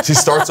everyone. She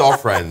starts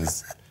off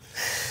friends.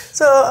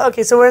 So,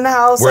 okay, so we're in the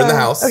house. We're in the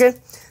house. Okay.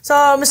 So,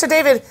 Mr.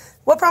 David,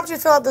 what prompted you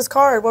to fill out this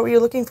card? What were you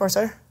looking for,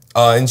 sir?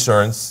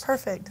 Insurance.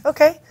 Perfect.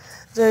 Okay.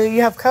 Do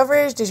you have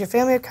coverage? Does your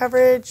family have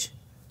coverage?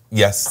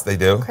 Yes, they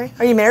do. Okay.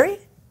 Are you married?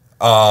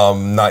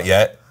 Not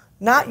yet.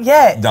 Not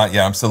yet. Not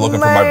yet. I'm still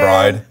looking for my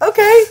bride.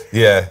 Okay.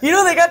 Yeah. You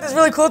know they got this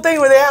really cool thing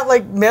where they have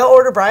like mail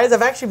order brides.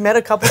 I've actually met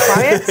a couple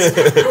clients,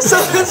 so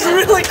it's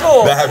really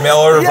cool. That have mail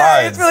order brides.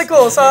 Yeah, it's really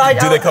cool. So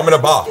do they come in a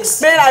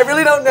box? Man, I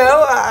really don't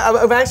know.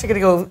 I'm actually gonna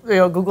go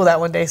Google that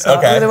one day. So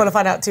I really want to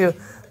find out too.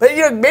 But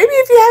maybe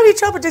if you have any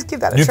trouble, just give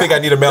that a try. You think I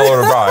need a mail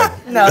order bride?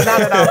 No, not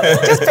at all.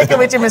 Just pick it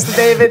with you, Mr.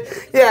 David.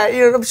 Yeah,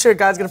 I'm sure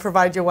God's gonna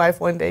provide your wife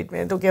one day,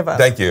 man. Don't give up.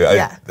 Thank you.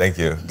 Yeah. Thank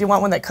you. Do you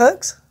want one that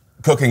cooks?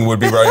 Cooking would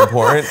be very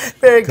important.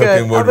 Very good.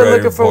 Cooking would I've been very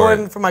looking for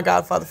important. one for my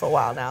godfather for a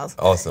while now.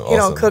 Awesome. He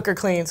don't cook or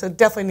clean, so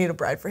definitely need a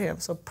bride for him.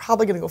 So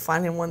probably gonna go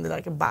find him one that I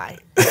can buy.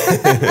 Yeah,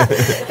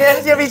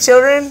 do you have any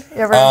children?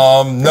 You ever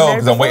no,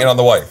 because I'm waiting on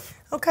the wife.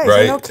 Okay,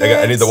 right? So no kids.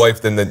 I need the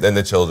wife, then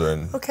the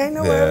children. Okay,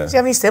 no worries. Do you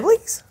have any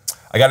siblings?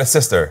 I got a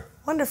sister.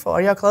 Wonderful.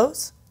 Are y'all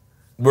close?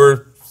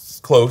 We're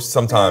close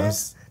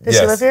sometimes. Yeah. Does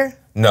she live here?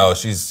 No,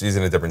 she's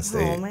in a different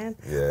state. Oh man.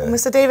 Yeah. Well,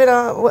 Mr. David,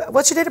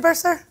 what's your date of birth,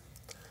 sir?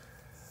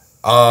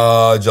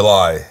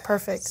 July.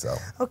 Perfect. So.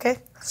 Okay.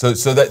 So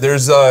that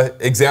there's an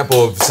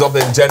example of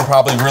something Jen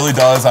probably really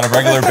does on a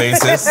regular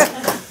basis.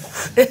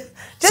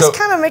 Just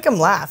kind of make them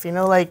laugh,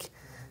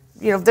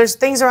 there's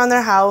things around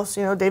their house,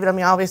 David,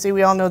 obviously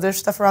we all know there's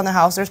stuff around the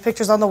house. There's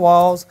pictures on the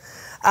walls.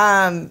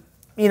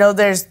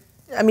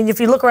 If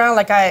you look around,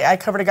 like I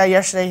covered a guy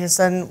yesterday, his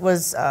son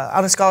was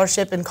on a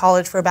scholarship in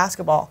college for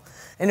basketball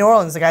in New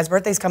Orleans. The guy's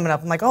birthday's coming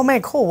up. I'm like, oh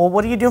man, cool. Well,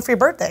 what are you doing for your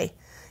birthday?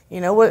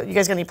 What you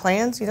guys got any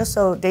plans?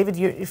 So David,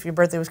 if your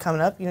birthday was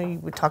coming up, you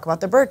would talk about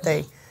their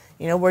birthday.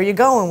 Where are you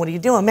going? What are you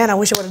doing? Man, I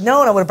wish I would have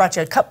known. I would have brought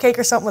you a cupcake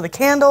or something with a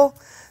candle.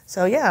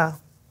 So yeah.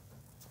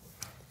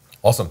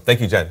 Awesome. Thank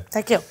you, Jen.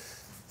 Thank you.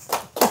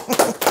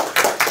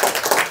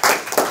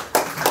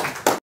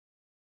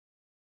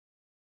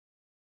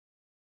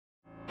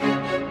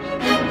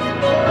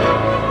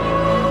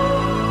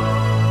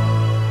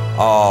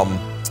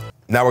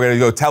 Now we're going to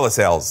go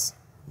telesales,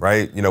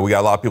 right? We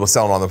got a lot of people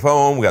selling on the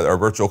phone. We got our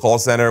virtual call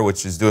center,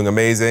 which is doing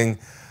amazing.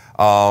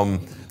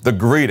 The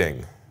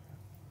greeting,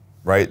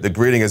 right? The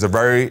greeting is a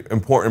very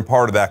important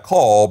part of that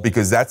call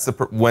because that's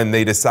when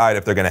they decide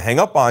if they're going to hang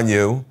up on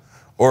you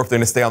or if they're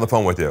going to stay on the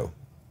phone with you,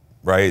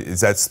 right?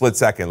 It's that split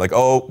second, like,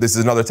 oh, this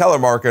is another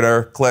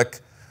telemarketer, click,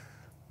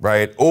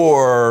 right?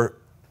 Or,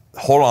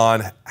 hold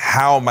on,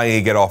 how am I going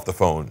to get off the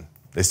phone?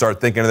 They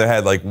start thinking in their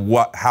head, like,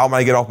 how am I going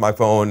to get off my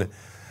phone?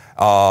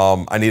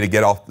 I need to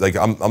get off, like,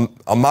 I'm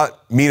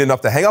not mean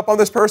enough to hang up on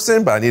this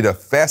person, but I need a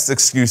fast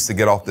excuse to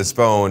get off this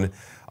phone.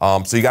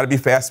 So you got to be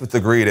fast with the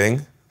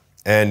greeting.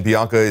 And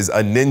Bianca is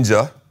a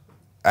ninja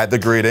at the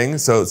greeting.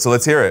 So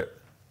let's hear it.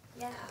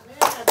 Yeah.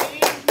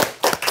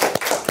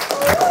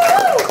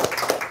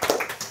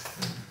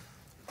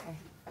 Okay.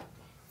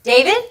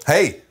 David?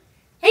 Hey.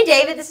 Hey,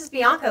 David, this is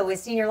Bianca with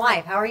Senior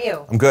Life. How are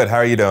you? I'm good. How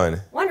are you doing?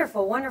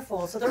 Wonderful,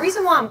 wonderful. So the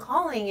reason why I'm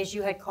calling is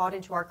you had called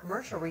into our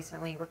commercial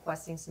recently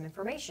requesting some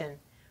information.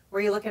 Were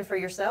you looking for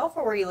yourself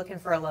or were you looking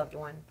for a loved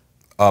one?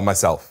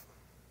 Myself.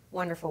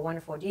 Wonderful,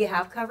 wonderful. Do you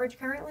have coverage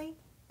currently?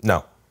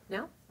 No.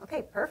 No?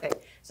 Okay,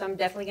 perfect. So I'm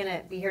definitely going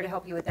to be here to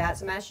help you with that.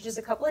 So I'm going to ask you just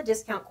a couple of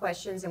discount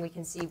questions and we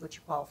can see what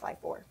you qualify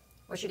for.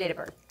 What's your date of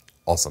birth?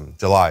 Awesome.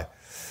 July.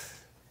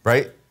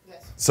 Right?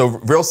 So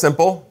real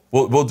simple.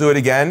 We'll do it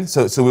again.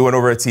 So we went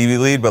over a TV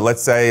lead, but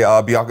let's say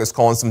Bianca's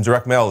calling some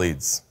direct mail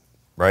leads,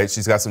 right?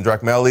 She's got some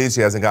direct mail leads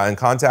she hasn't gotten in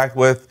contact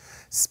with.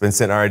 It's been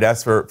sitting on her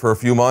desk for a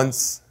few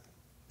months.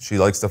 She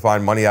likes to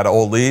find money out of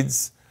old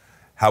leads.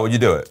 How would you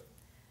do it?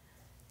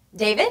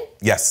 David?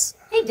 Yes.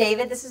 Hey, Hey,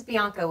 David, this is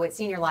Bianca with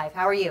Senior Life.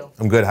 How are you?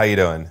 I'm good. How you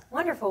doing?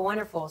 Wonderful,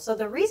 wonderful. So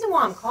the reason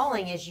why I'm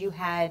calling is you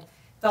had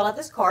filled out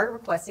this card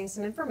requesting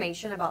some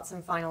information about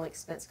some final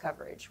expense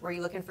coverage. Were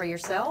you looking for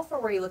yourself or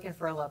were you looking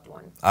for a loved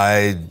one?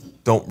 I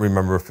don't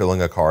remember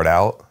filling a card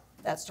out.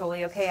 That's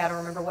totally okay. I don't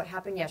remember what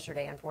happened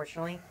yesterday,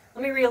 unfortunately.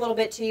 Let me read a little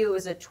bit to you. It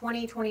was a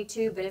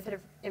 2022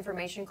 benefit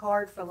information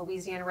card for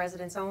Louisiana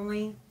residents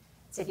only.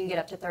 It said you can get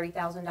up to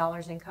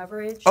 $30,000 in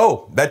coverage.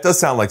 Oh, that does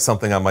sound like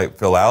something I might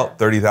fill out.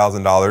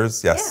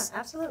 $30,000. Yes. Yeah,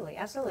 absolutely,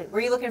 absolutely. Were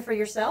you looking for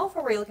yourself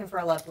or were you looking for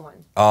a loved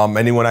one?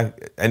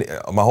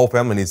 My whole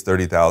family needs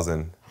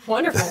 30,000.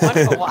 Wonderful,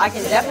 wonderful. Well, I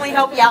can definitely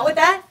help you out with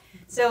that.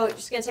 So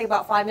just going to take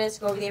about 5 minutes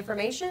to go over the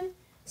information.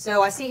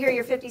 So I see here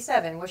you're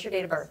 57. What's your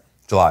date of birth?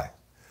 July.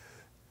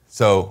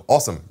 So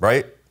awesome,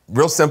 right?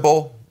 Real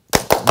simple,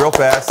 real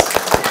fast.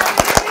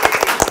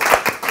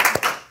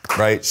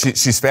 Right?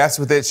 She's fast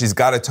with it. She's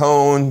got a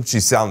tone. She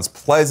sounds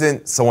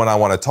pleasant, someone I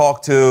want to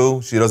talk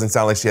to. She doesn't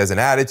sound like she has an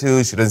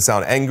attitude. She doesn't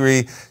sound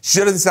angry. She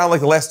doesn't sound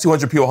like the last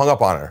 200 people hung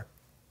up on her,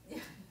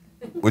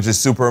 which is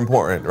super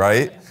important,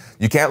 right?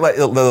 You can't let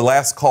the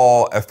last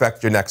call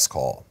affect your next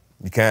call.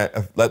 You can't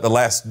let the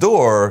last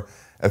door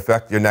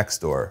affect your next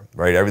door,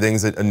 right?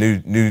 Everything's a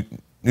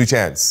new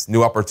chance,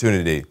 new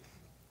opportunity.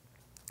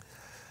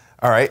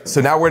 All right,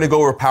 so now we're gonna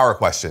go over power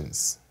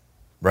questions,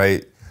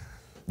 right?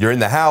 You're in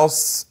the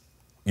house,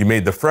 you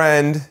made the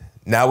friend,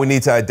 now we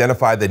need to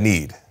identify the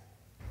need.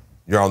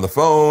 You're on the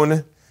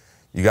phone,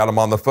 you got them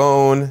on the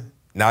phone,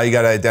 now you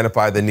gotta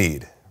identify the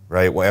need,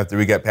 right? Well, after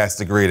we get past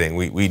the greeting,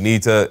 we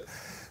need to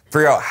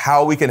figure out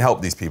how we can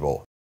help these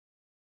people.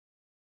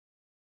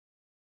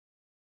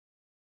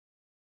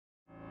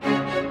 So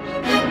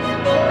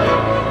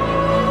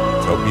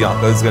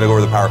Bianca is gonna go over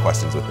the power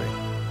questions with me.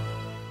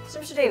 So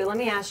Mr. David, let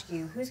me ask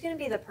you, who's going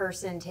to be the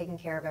person taking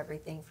care of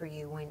everything for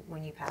you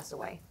when you pass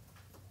away?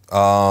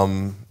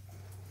 Either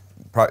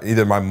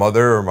my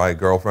mother or my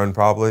girlfriend,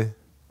 probably.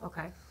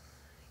 Okay.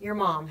 Your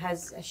mom,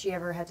 has she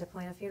ever had to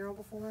plan a funeral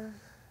before?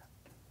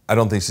 I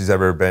don't think she's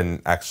ever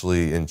been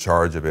actually in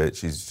charge of it.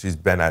 She's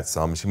been at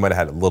some. She might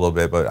have had a little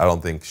bit, but I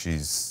don't think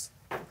she's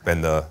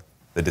been the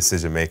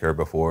decision maker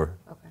before.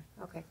 Okay,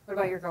 okay. What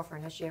about your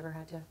girlfriend? Has she ever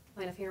had to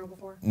plan a funeral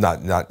before?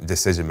 Not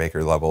decision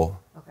maker level.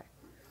 Okay.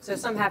 So if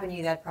something happened to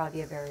you, that'd probably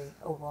be a very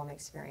overwhelming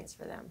experience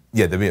for them.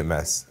 Yeah, they'd be a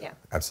mess. Yeah.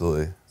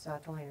 Absolutely. So I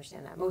totally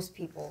understand that. Most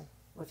people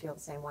would feel the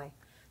same way.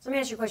 So let me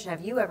ask you a question.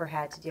 Have you ever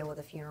had to deal with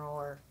a funeral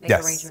or make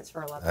Yes, arrangements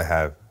for a loved I one?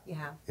 have. You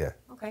have? Yeah.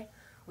 Okay.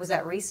 Was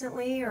that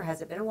recently or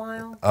has it been a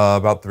while?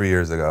 About 3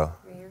 years ago.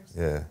 3 years?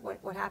 Yeah.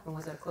 What happened?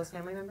 Was it a close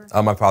family member?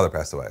 My father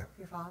passed away.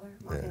 Your father?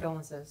 My Yeah.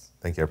 condolences.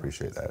 Thank you. I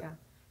appreciate that. Yeah.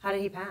 How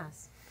did he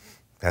pass?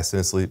 Passed in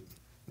his sleep.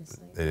 In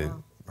sleep? They didn't.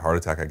 Wow. Heart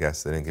attack, I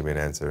guess. They didn't give me an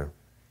answer.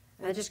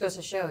 And it just goes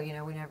to show, we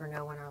never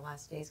know when our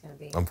last day is going to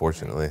be.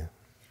 Unfortunately.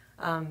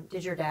 Right?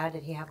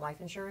 Did he have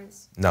life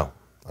insurance? No.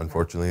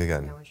 Unfortunately,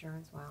 again. No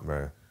insurance? Wow.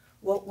 Right.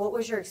 What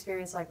was your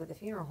experience like with the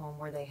funeral home?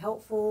 Were they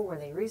helpful? Were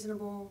they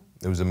reasonable?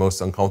 It was the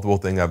most uncomfortable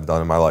thing I've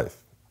done in my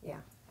life.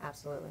 Yeah,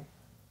 absolutely.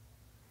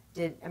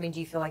 Do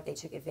you feel like they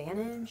took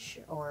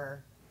advantage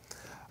or?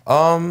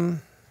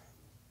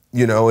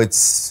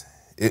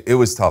 It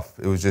was tough.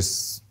 It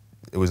was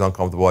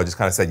uncomfortable. I just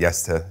kind of said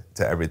yes to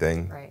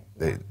everything. Right.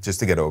 Just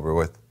to get over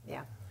with.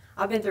 Yeah.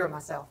 I've been through it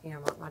myself.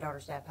 My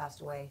daughter's dad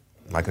passed away.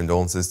 My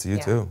condolences to you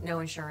too. No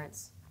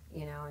insurance,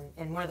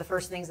 and one of the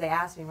first things they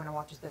asked me when I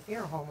walked into the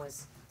funeral home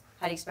was,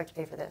 how do you expect to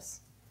pay for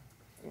this?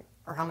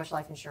 Or how much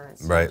life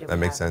insurance? Right, do we that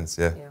makes have? sense,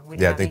 yeah. We didn't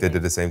Yeah, I have think they anything.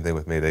 did the same thing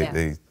with me. Yeah.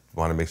 They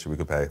want to make sure we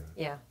could pay.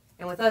 Yeah.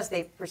 And with us,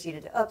 they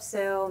proceeded to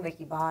upsell, make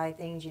you buy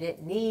things you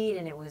didn't need,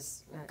 and it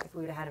was, if we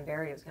would have had him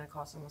buried, it was going to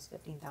cost almost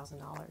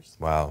 $15,000.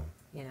 Wow.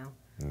 Yeah.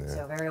 Yeah.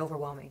 So very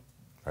overwhelming.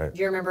 Right. Do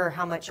you remember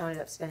how much you ended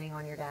up spending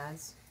on your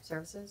dad's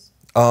services?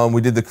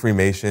 We did the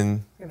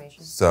cremation.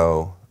 Cremation.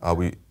 So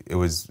it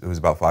was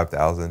about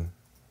 $5,000.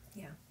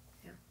 Yeah.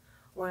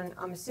 Well,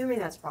 I'm assuming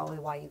that's probably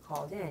why you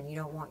called in. You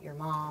don't want your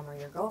mom or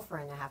your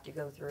girlfriend to have to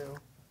go through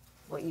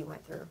what you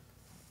went through.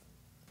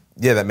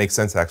 Yeah, that makes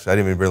sense actually. I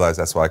didn't even realize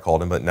that's why I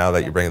called in, but now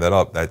that you're bringing that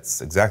up,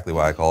 that's exactly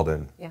why I called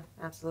in. Yeah,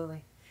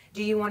 absolutely.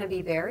 Do you want to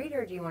be buried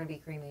or do you want to be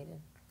cremated?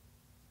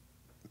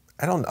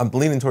 I'm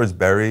leaning towards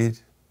buried.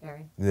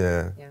 Buried?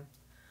 Yeah. Yeah.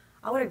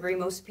 I would agree.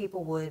 Most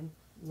people would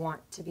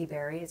want to be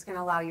buried. It's going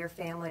to allow your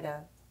family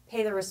to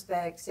pay their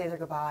respect, say their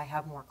goodbye,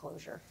 have more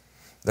closure.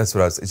 That's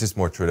what it's just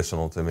more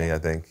traditional to me, I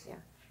think. Yeah.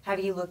 Have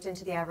you looked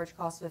into the average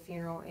cost of a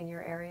funeral in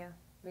your area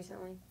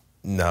recently?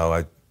 No,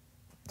 I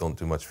don't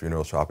do much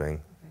funeral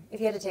shopping. Okay. If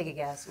you had to take a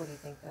guess, what do you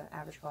think the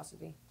average cost would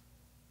be?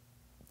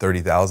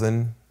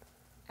 30,000?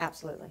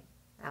 Absolutely.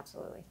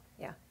 Absolutely.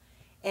 Yeah.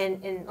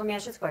 And let me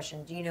ask you this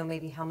question. Do you know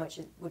maybe how much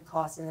it would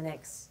cost in the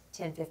next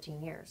 10,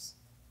 15 years?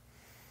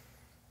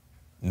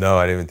 No,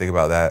 I didn't even think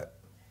about that.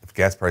 If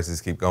gas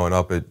prices keep going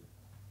up,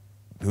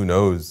 who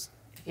knows?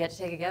 If you had to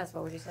take a guess,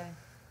 what would you say?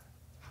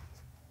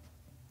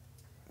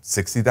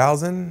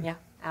 60,000? Yeah,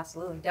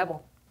 absolutely.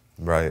 Double.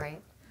 Right.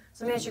 Right?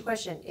 So let me ask you a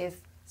question.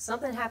 If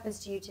something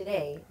happens to you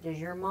today, does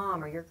your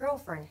mom or your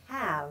girlfriend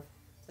have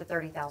the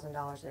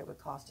 $30,000 that it would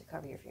cost to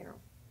cover your funeral?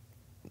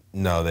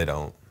 No, they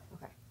don't.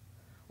 Okay.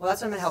 Well,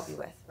 that's what I'm going to help you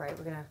with, right?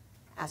 We're going to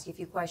ask you a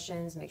few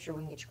questions, make sure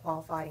we can get you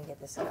qualified and get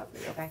this set up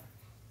for you, okay?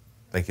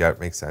 Thank you. That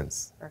makes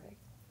sense. Perfect.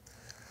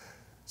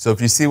 So if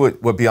you see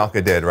what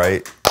Bianca did,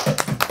 right?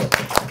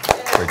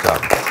 Great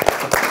job.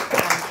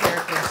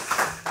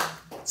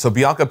 So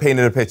Bianca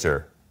painted a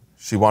picture.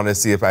 She wanted to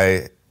see if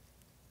I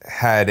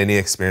had any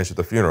experience with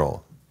the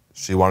funeral.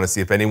 She wanted to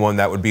see if anyone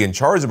that would be in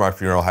charge of my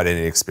funeral had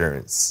any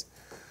experience.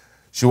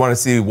 She wanted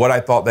to see what I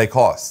thought they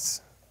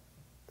cost.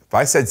 If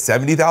I said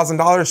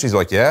 $70,000, she's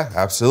like, yeah,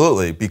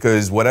 absolutely.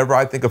 Because whatever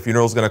I think a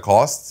funeral is going to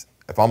cost,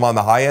 if I'm on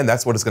the high end,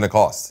 that's what it's going to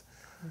cost.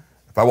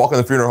 If I walk in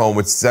the funeral home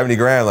with 70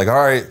 grand, like,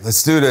 all right,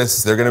 let's do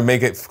this. They're going to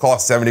make it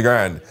cost 70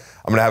 grand.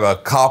 I'm going to have a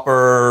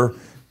copper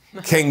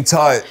King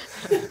Tut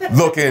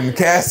looking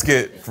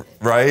casket,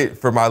 right,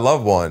 for my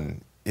loved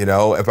one. You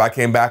know, if I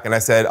came back and I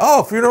said,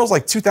 oh, funeral's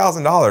like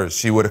 $2,000,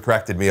 she would have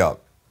corrected me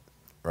up,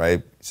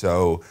 right?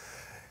 So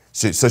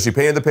she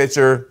painted the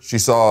picture. She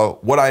saw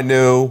what I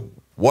knew,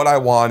 what I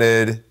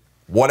wanted,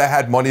 what I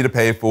had money to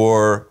pay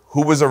for,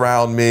 who was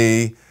around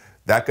me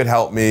that could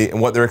help me, and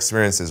what their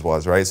experiences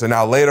was, right? So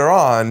now later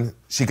on,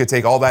 she could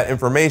take all that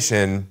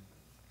information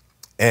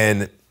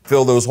and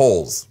fill those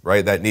holes,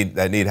 right, that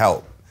need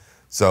help.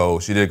 So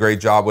she did a great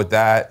job with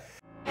that.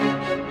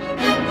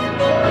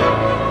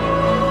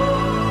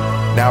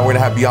 Now we're gonna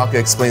have Bianca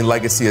explain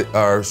legacy,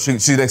 or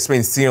she's gonna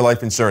explain senior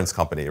life insurance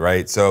company,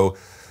 right? So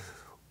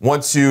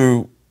once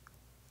you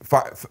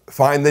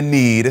find the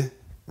need,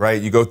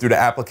 right, you go through the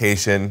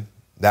application.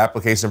 The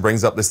application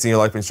brings up the senior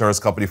life insurance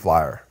company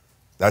flyer.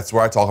 That's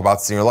where I talk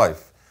about senior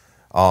life.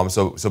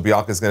 So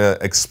Bianca's gonna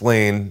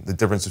explain the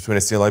difference between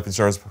a senior life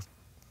insurance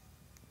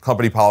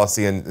company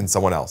policy and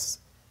someone else.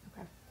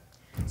 Okay.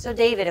 So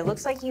David, it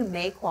looks like you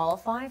may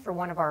qualify for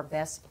one of our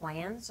best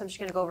plans. So I'm just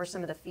gonna go over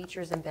some of the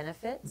features and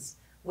benefits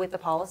with the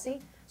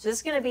policy. So this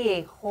is gonna be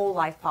a whole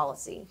life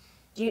policy.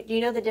 Do you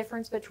know the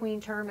difference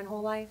between term and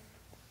whole life?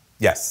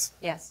 Yes.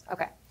 Yes,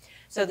 okay.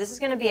 So this is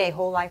gonna be a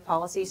whole life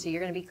policy, so you're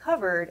gonna be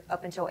covered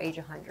up until age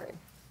 100,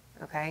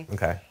 okay?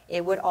 Okay.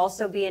 It would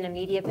also be an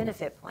immediate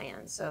benefit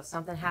plan. So if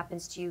something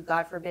happens to you,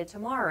 God forbid,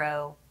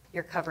 tomorrow,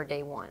 you're covered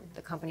day one.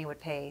 The company would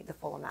pay the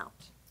full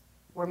amount.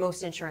 Where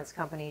most insurance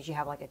companies, you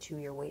have like a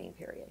 2-year waiting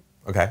period.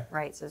 Okay.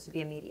 Right, so this would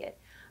be immediate.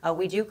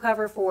 We do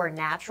cover for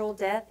natural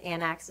death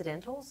and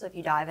accidental. So if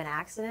you die of an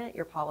accident,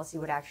 your policy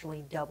would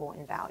actually double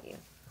in value.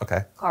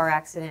 Okay. Car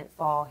accident,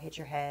 fall, hit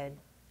your head,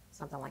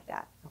 something like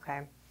that,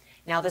 okay?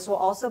 Now this will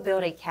also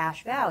build a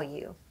cash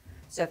value.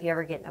 So if you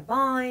ever get in a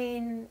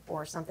bind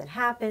or something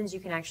happens, you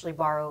can actually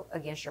borrow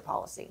against your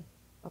policy,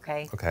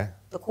 okay? Okay.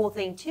 The cool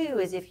thing too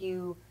is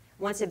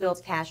once it builds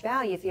cash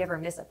value, if you ever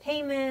miss a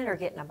payment or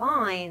get in a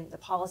bind, the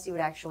policy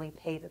would actually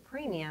pay the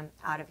premium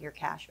out of your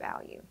cash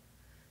value.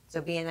 So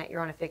being that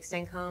you're on a fixed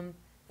income,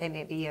 they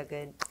may be a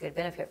good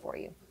benefit for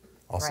you.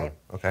 Awesome. Right?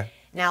 Okay.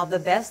 Now, the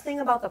best thing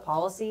about the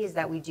policy is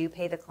that we do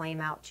pay the claim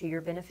out to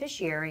your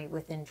beneficiary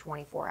within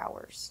 24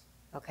 hours.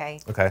 Okay?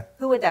 Okay.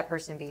 Who would that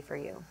person be for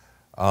you?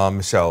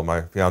 Michelle,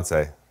 my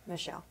fiance.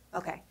 Michelle.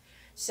 Okay.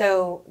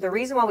 So the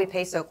reason why we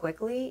pay so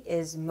quickly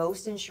is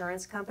most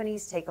insurance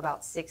companies take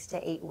about 6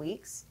 to 8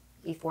 weeks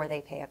before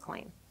they pay a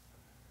claim,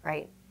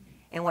 right?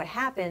 And what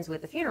happens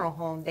with the funeral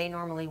home, they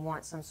normally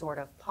want some sort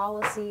of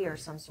policy or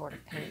some sort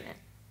of payment,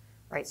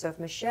 right? So if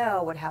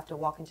Michelle would have to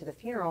walk into the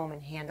funeral home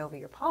and hand over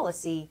your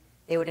policy,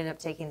 they would end up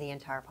taking the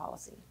entire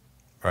policy.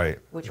 Right.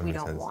 Which That we makes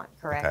don't sense. want,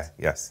 correct? Okay.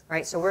 Yes.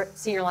 Right, so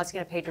Senior Life's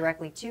going to pay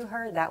directly to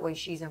her. That way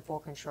she's in full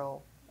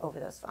control over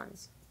those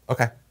funds.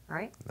 Okay. All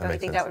right? That Don't you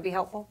makes think sense. that would be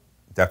helpful?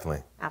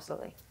 Definitely.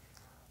 Absolutely.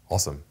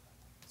 Awesome.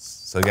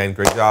 So again,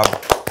 great job.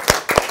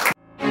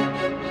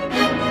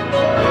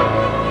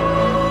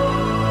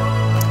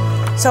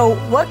 So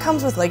what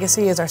comes with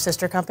Legacy is our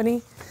sister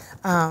company.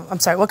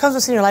 What comes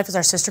with Senior Life is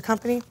our sister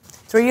company.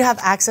 It's where you have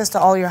access to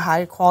all your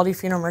high quality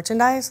funeral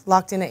merchandise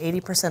locked in at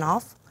 80%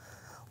 off.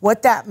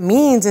 What that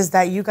means is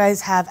that you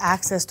guys have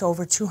access to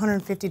over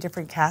 250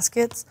 different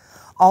caskets,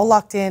 all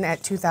locked in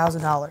at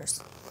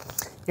 $2,000.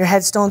 Your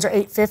headstones are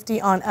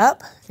 $850 on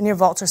up, and your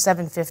vaults are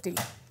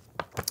 $750.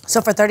 So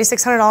for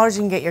 $3,600,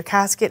 you can get your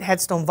casket,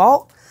 headstone,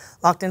 vault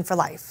locked in for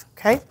life,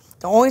 okay?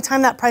 The only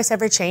time that price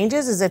ever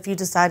changes is if you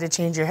decide to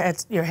change your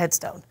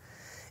headstone.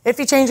 If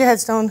you change your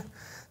headstone,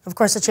 of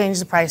course it changes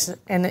the price,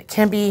 and it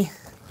can be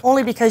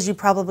only because you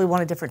probably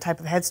want a different type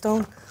of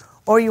headstone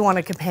or you want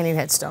a companion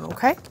headstone,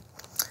 okay?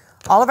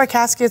 All of our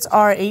caskets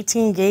are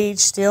 18 gauge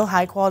steel,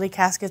 high quality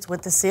caskets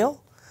with the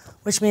seal,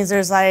 which means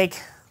there's like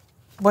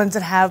ones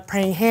that have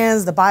praying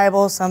hands, the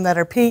Bible, some that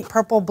are pink,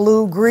 purple,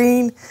 blue,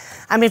 green.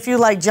 I mean, if you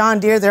like John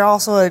Deere, they're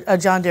also a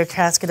John Deere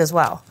casket as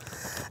well.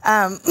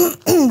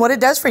 What it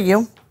does for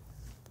you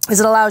is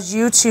it allows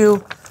you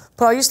to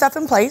put all your stuff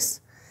in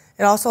place.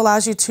 It also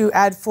allows you to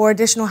add 4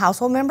 additional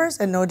household members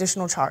at no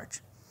additional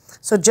charge.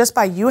 So just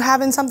by you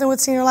having something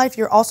with Senior Life,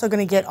 you're also going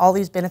to get all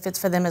these benefits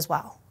for them as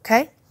well,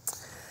 okay?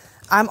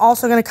 I'm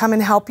also going to come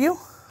and help you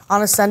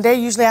on a Sunday.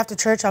 Usually after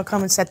church, I'll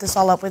come and set this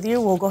all up with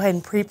you. We'll go ahead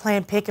and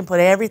pre-plan, pick, and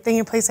put everything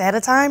in place ahead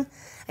of time,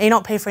 and you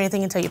don't pay for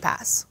anything until you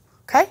pass,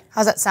 okay?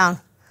 How's that sound?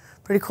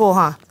 Pretty cool,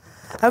 huh?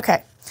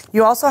 Okay.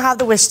 You also have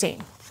the WISH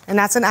team, and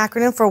that's an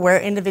acronym for Where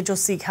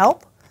Individuals Seek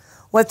Help.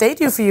 What they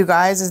do for you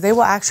guys is they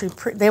will actually,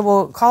 they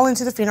will call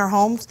into the funeral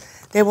homes,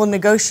 they will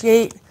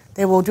negotiate,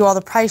 they will do all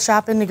the price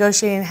shopping,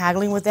 negotiating, and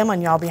haggling with them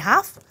on your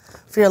behalf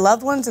for your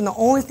loved ones, and the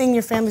only thing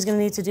your family's gonna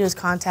need to do is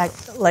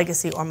contact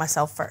Legacy or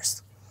myself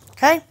first,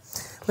 okay?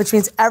 Which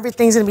means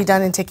everything's gonna be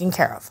done and taken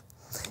care of.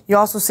 You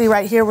also see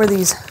right here where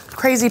these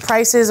crazy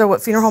prices are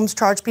what funeral homes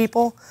charge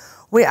people.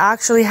 We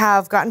actually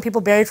have gotten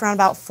people buried for around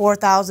about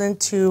 $4,000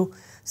 to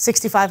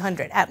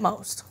 $6,500 at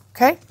most,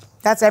 okay?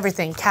 That's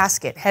everything: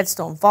 casket,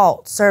 headstone,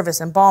 vault, service,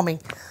 embalming,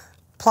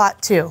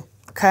 plot too,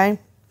 okay?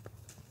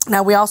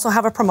 Now we also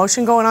have a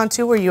promotion going on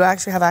too where you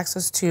actually have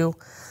access to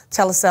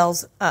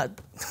telesales,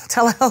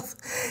 telehealth.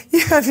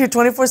 You have your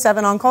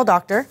 24/7 on-call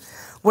doctor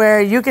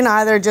where you can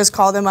either just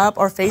call them up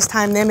or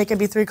FaceTime them. It can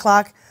be 3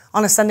 o'clock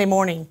on a Sunday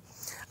morning.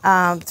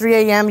 3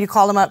 a.m. you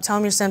call them up, tell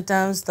them your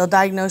symptoms, they'll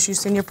diagnose you,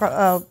 send your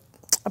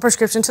a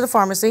prescription to the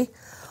pharmacy.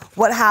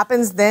 What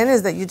happens then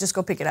is that you just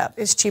go pick it up.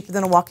 It's cheaper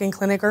than a walk-in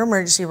clinic or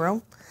emergency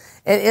room.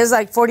 It is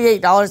like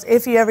 $48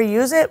 if you ever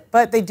use it,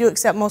 but they do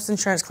accept most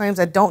insurance claims.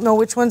 I don't know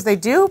which ones they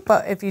do,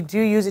 but if you do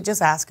use it,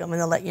 just ask them and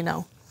they'll let you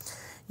know.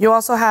 You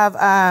also have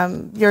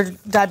your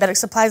diabetic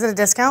supplies at a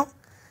discount.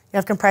 You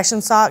have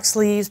compression socks,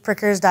 sleeves,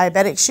 prickers,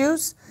 diabetic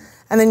shoes.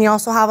 And then you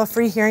also have a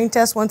free hearing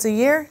test once a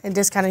year and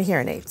discounted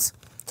hearing aids.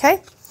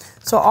 Okay?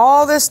 So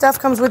all this stuff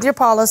comes with your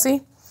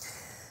policy.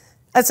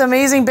 It's an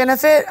amazing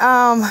benefit.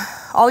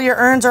 All your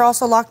urns are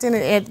also locked in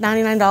at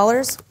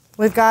 $99.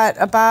 We've got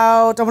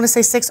about, I want to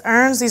say 6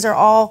 urns. These are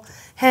all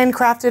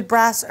handcrafted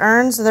brass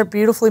urns. They're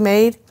beautifully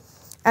made.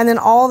 And then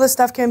all this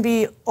stuff can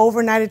be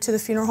overnighted to the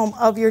funeral home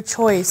of your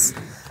choice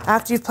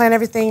after you've planned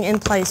everything in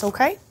place,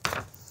 okay?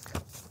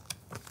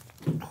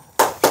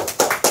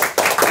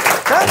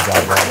 Good?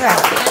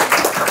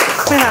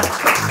 Yeah.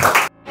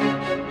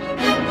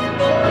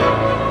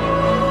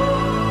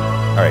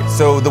 All right,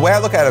 so the way I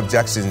look at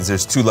objections,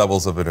 there's 2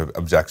 levels of an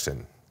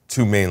objection,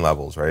 2 main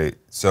levels, right?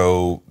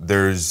 So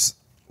there's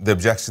the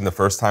objection the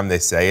first time they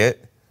say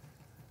it,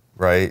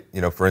 right?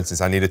 You know, for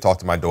instance, I need to talk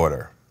to my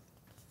daughter.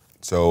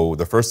 So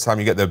the first time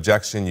you get the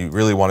objection, you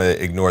really want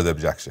to ignore the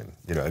objection.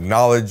 You know,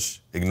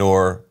 acknowledge,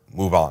 ignore,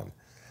 move on.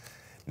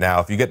 Now,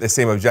 if you get the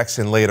same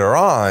objection later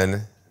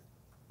on,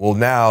 well,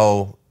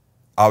 now,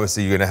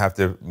 obviously, you're going to have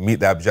to meet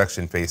that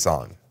objection face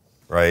on,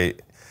 right?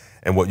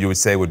 And what you would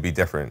say would be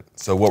different.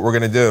 So what we're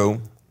going to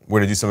do, we're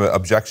going to do some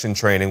objection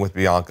training with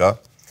Bianca.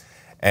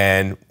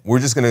 And we're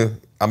just going to,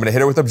 I'm going to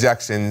hit her with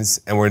objections,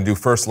 and we're going to do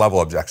first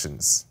level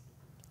objections,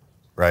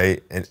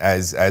 right? And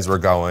as we're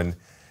going.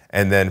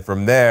 And then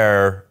from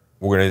there,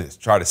 we're going to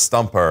try to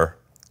stump her,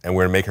 and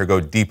we're going to make her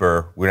go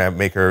deeper. We're going to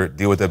make her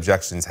deal with the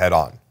objections head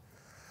on.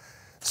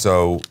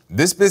 So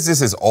this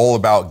business is all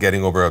about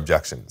getting over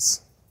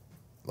objections.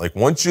 Like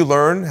once you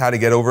learn how to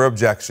get over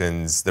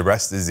objections, the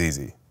rest is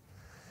easy.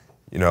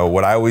 You know,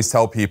 what I always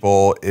tell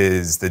people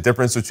is the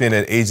difference between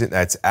an agent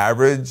that's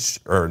average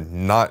or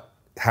not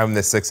having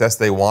the success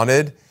they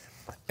wanted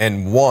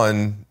and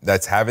one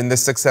that's having the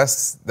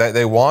success that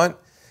they want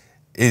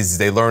is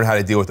they learn how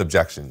to deal with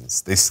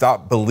objections. They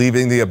stop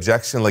believing the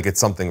objection like it's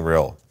something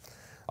real.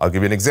 I'll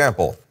give you an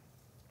example.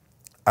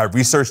 I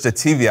researched a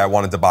TV I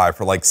wanted to buy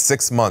for like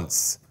 6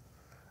 months,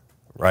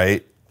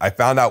 right? I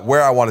found out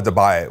where I wanted to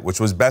buy it, which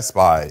was Best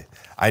Buy.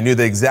 I knew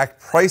the exact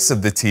price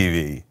of the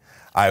TV.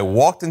 I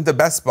walked into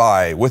Best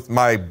Buy with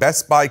my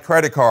Best Buy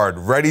credit card,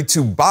 ready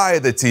to buy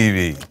the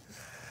TV.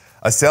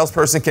 A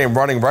salesperson came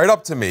running right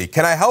up to me.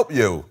 Can I help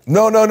you?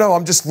 No,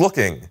 I'm just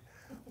looking,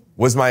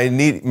 was my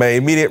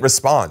immediate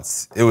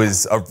response. It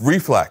was a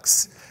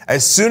reflex.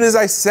 As soon as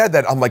I said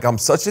that, I'm like, I'm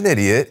such an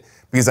idiot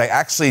because I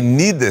actually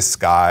need this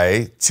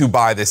guy to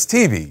buy this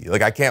TV.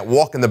 Like I can't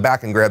walk in the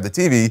back and grab the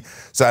TV.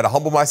 So I had to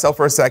humble myself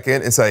for a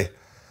second and say,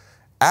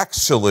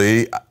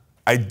 actually,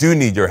 I do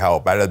need your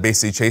help. I had to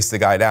basically chase the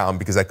guy down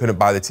because I couldn't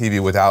buy the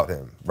TV without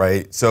him,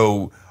 right?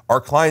 So our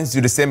clients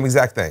do the same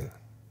exact thing,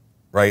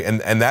 right?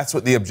 And that's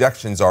what the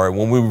objections are. And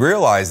when we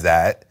realize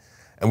that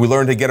and we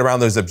learn to get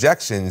around those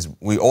objections,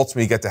 we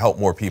ultimately get to help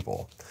more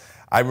people.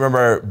 I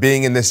remember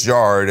being in this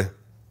yard,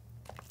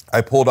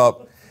 I pulled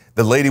up,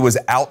 the lady was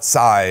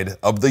outside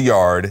of the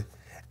yard,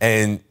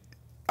 and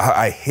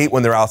I hate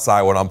when they're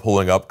outside when I'm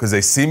pulling up because they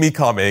see me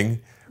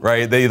coming,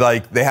 right?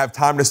 They have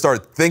time to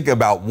start thinking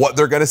about what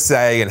they're gonna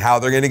say and how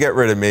they're gonna get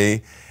rid of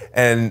me.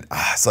 And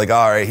it's like,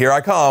 all right, here I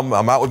come.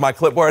 I'm out with my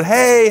clipboard.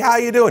 Hey, how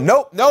you doing?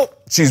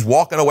 Nope. She's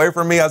walking away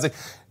from me. I was like,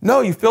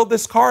 no, you filled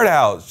this card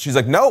out. She's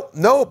like,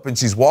 nope. And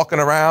she's walking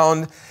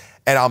around,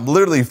 and I'm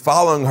literally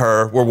following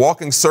her. We're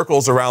walking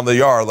circles around the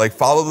yard, like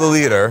follow the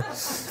leader.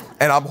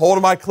 And I'm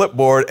holding my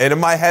clipboard, and in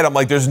my head, I'm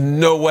like, there's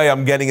no way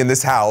I'm getting in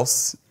this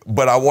house.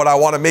 But what I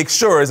want to make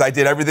sure is I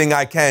did everything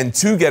I can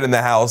to get in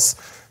the house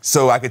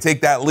so I could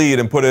take that lead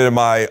and put it in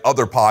my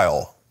other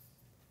pile,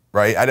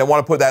 right? I didn't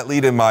want to put that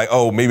lead in my,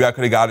 maybe I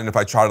could have gotten it if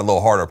I tried a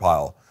little harder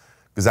pile,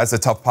 because that's a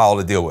tough pile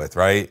to deal with,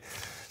 right?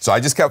 So I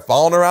just kept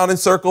following around in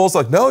circles,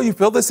 like, no, you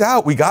filled this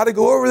out. We got to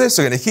go over this.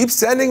 They're going to keep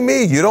sending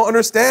me. You don't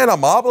understand.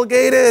 I'm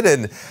obligated.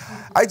 And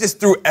I just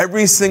threw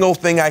every single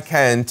thing I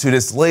can to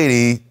this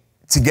lady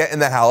to get in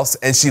the house,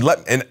 and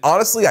and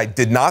honestly, I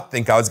did not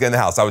think I was getting in the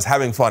house. I was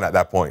having fun at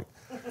that point,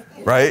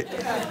 right?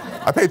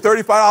 I paid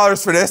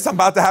 $35 for this. I'm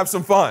about to have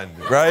some fun,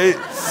 right?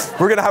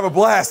 We're gonna have a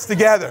blast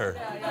together.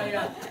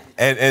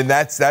 And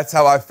that's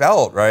how I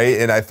felt, right?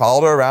 And I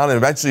followed her around, and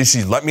eventually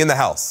she let me in the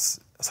house.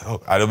 I was like,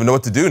 oh, I don't even know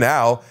what to do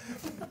now.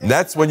 And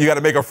that's when you got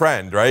to make a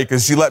friend, right?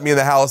 Because she let me in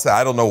the house.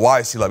 I don't know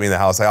why she let me in the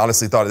house. I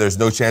honestly thought there's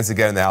no chance to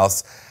get in the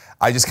house.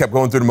 I just kept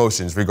going through the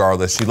motions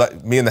regardless. She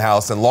let me in the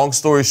house, and long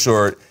story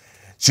short,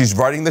 she's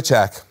writing the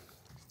check,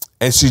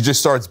 and she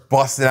just starts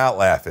busting out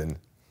laughing.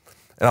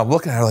 And I'm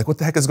looking at her like, what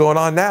the heck is going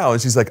on now?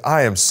 And she's like,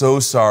 I am so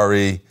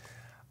sorry.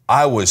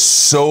 I was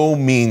so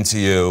mean to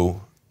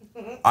you.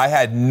 I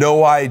had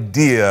no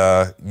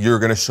idea you were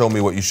going to show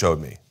me what you showed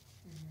me.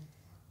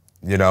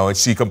 You know, and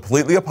she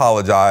completely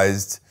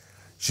apologized.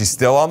 She's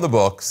still on the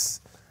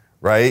books,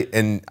 right?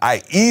 And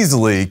I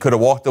easily could have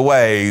walked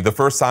away the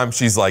first time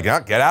she's like, oh,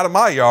 get out of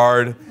my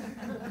yard.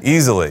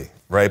 Easily,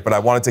 right? But I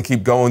wanted to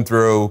keep going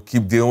through,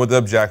 keep dealing with the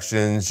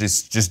objections,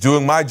 just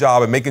doing my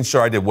job and making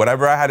sure I did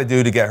whatever I had to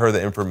do to get her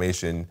the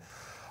information.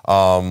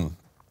 So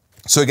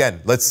again,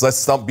 let's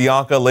stump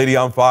Bianca, Lady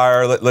on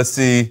Fire. Let's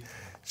see.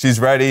 She's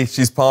ready.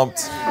 She's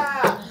pumped.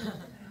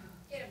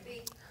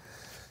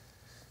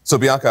 So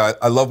Bianca,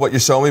 I love what you're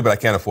showing me, but I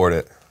can't afford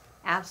it.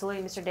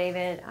 Absolutely, Mr.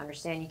 David. I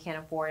understand you can't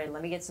afford it.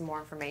 Let me get some more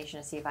information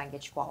and see if I can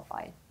get you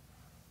qualified.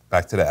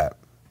 Back to the app.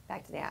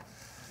 Back to the app.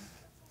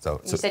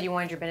 So You said you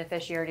wanted your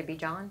beneficiary to be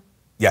John?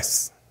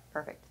 Yes.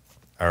 Perfect.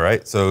 All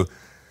right. So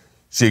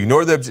she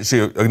acknowledged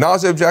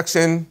the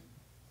objection.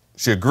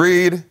 She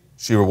agreed.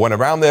 She went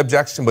around the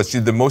objection, but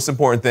the most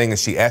important thing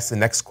is she asked the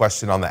next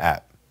question on the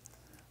app,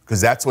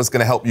 because that's what's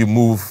going to help you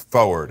move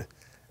forward.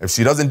 If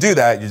she doesn't do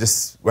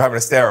that, we're having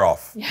a stare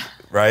off. Yeah.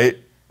 Right?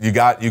 You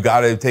got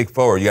to take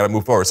forward. You got to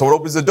move forward. Someone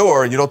opens the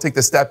door and you don't take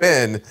the step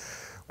in,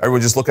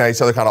 everyone's just looking at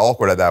each other kind of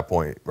awkward at that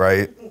point,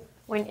 right?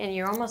 And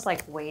you're almost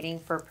like waiting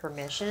for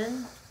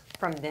permission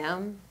from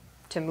them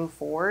to move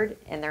forward,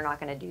 and they're not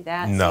going to do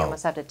that. No. So you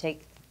almost have to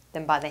take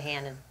them by the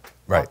hand and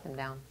walk them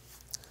down.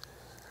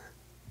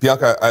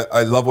 Bianca,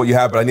 I love what you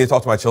have, but I need to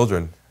talk to my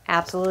children.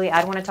 Absolutely.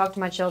 I'd want to talk to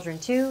my children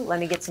too. Let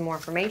me get some more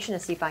information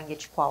and see if I can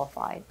get you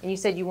qualified. And you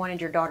said you wanted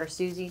your daughter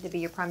Susie to be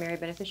your primary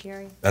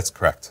beneficiary? That's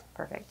correct.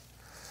 Perfect.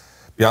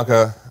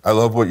 Bianca, I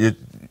love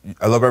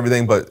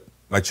everything, but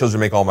my children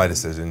make all my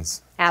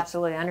decisions.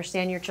 Absolutely. I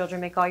understand your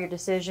children make all your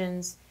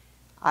decisions.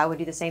 I would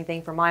do the same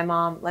thing for my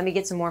mom. Let me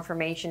get some more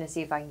information and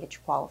see if I can get you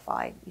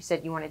qualified. You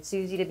said you wanted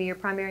Susie to be your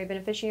primary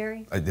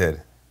beneficiary? I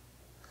did.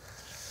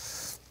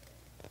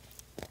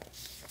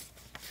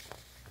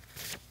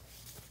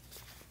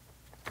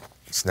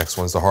 This next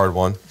one's the hard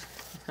one.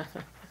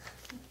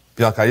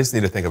 Bianca, I just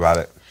need to think about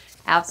it.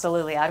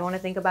 Absolutely. I'd want to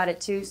think about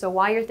it too. So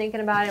while you're thinking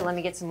about it, let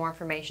me get some more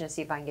information and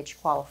see if I can get you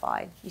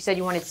qualified. You said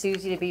you wanted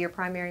Susie to be your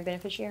primary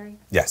beneficiary?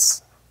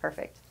 Yes.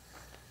 Perfect.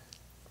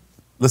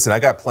 Listen, I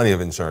got plenty of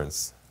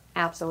insurance.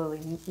 Absolutely.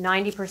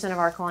 90% of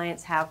our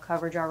clients have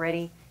coverage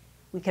already.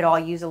 We could all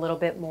use a little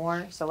bit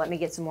more. So let me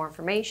get some more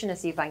information and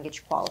see if I can get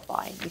you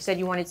qualified. You said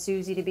you wanted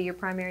Susie to be your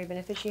primary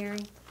beneficiary?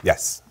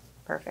 Yes.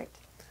 Perfect.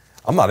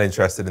 I'm not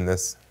interested in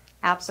this.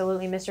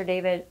 Absolutely, Mr.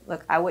 David.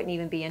 Look, I wouldn't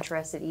even be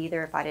interested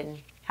either if I didn't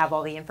have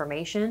all the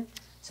information.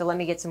 So let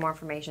me get some more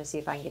information and see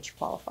if I can get you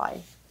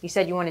qualified. You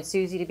said you wanted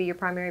Susie to be your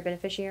primary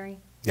beneficiary?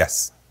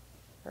 Yes.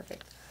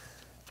 Perfect.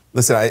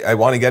 Listen, I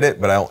want to get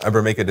it, but I don't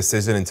ever make a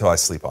decision until I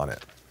sleep on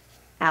it.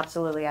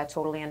 Absolutely, I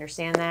totally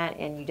understand that,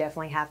 and you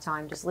definitely have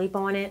time to sleep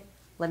on it.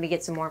 Let me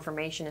get some more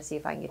information and see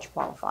if I can get you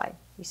qualified.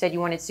 You said you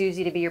wanted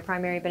Susie to be your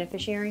primary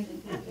beneficiary?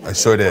 I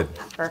sure did.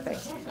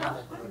 Perfect.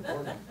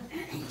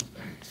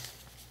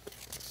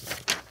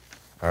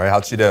 All right,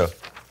 how'd she do?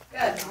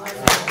 Good.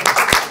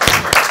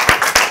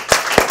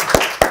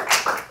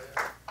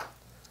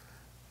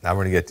 Now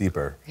we're going to get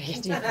deeper.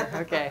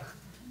 Okay.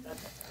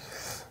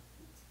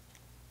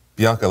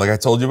 Bianca, like I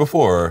told you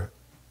before,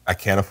 I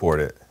can't afford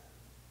it.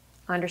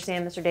 I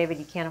understand, Mr. David,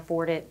 you can't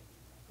afford it.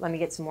 Let me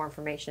get some more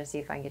information and see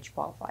if I can get you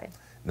qualified.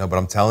 No, but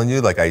I'm telling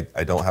you, like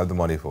I don't have the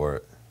money for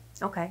it.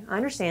 Okay, I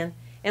understand.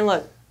 And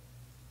look,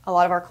 a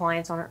lot of our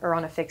clients are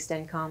on a fixed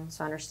income,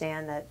 so I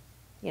understand that,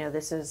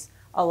 this is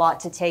a lot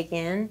to take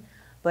in,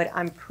 but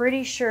I'm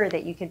pretty sure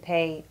that you can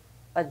pay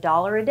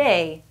 $1 a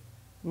day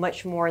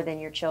much more than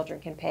your children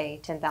can pay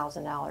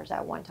 $10,000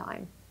 at one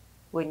time.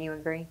 Wouldn't you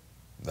agree?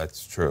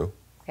 That's true.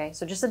 Okay,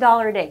 so just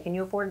 $1 a day. Can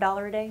you afford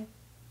 $1 a day?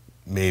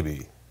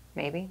 Maybe.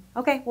 Maybe.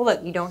 Okay, well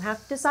look, you don't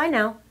have to decide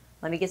now.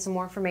 Let me get some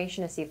more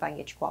information and see if I can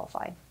get you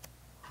qualified.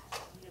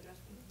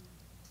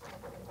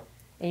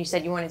 And you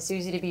said you wanted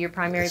Susie to be your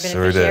primary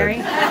beneficiary?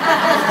 Sure did.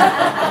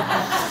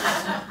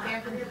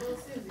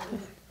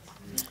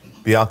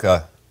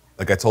 Bianca,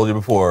 like I told you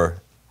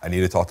before, I need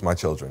to talk to my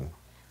children.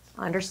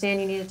 I understand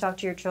you need to talk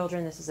to your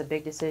children. This is a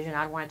big decision.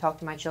 I'd want to talk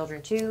to my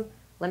children too.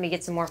 Let me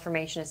get some more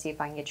information and see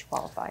if I can get you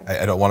qualified.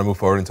 I don't want to move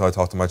forward until I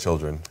talk to my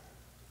children.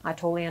 I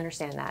totally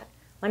understand that.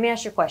 Let me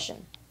ask you a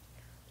question.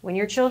 When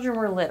your children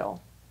were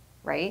little,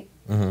 right?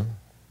 Mm-hmm. And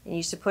you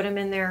used to put them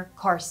in their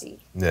car seat.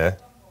 Yeah.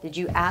 Did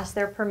you ask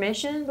their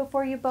permission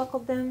before you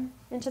buckled them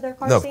into their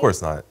car No, seat? of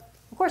course not.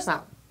 Of course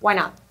not. Why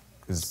not?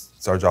 Because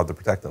it's our job to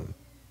protect them.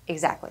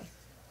 Exactly.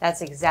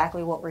 That's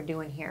exactly what we're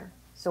doing here.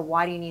 So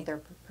why do you need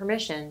their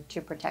permission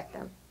to protect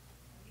them?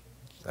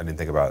 I didn't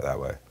think about it that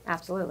way.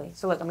 Absolutely.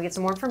 So look, I'm going to get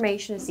some more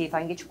information to see if I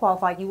can get you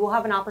qualified. You will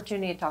have an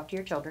opportunity to talk to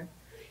your children.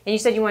 And you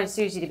said you wanted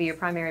Susie to be your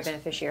primary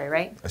beneficiary,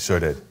 right? I sure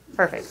did.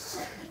 Perfect.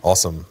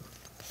 Awesome.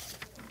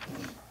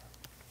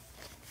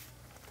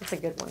 That's a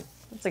good one.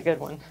 That's a good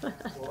one.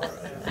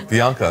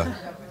 Bianca,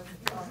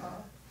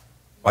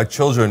 my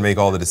children make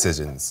all the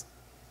decisions.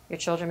 Your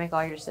children make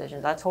all your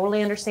decisions. I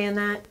totally understand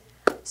that.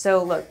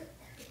 So look,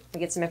 let me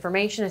get some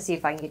information and see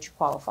if I can get you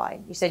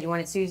qualified. You said you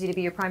wanted Susie to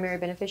be your primary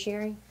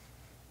beneficiary?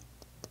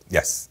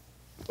 Yes.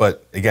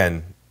 But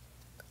again,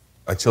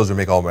 my children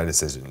make all my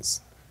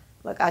decisions.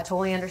 Look, I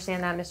totally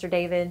understand that, Mr.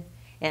 David.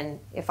 And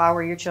if I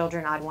were your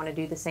children, I'd want to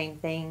do the same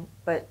thing.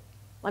 But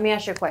let me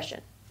ask you a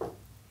question.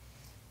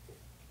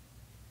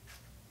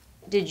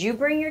 Did you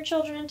bring your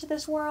children into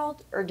this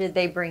world, or did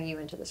they bring you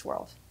into this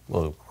world?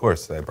 Well, of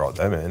course, I brought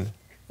them in.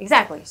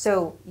 Exactly.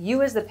 So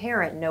you as the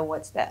parent know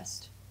what's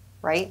best,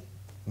 right?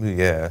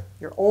 Yeah.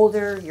 You're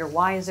older, you're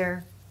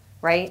wiser,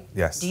 right?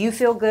 Yes. Do you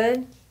feel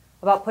good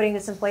about putting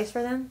this in place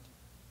for them?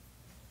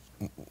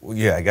 Well,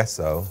 yeah, I guess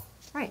so.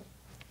 Right.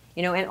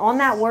 You know, and on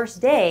that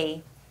worst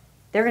day,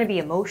 they're going to be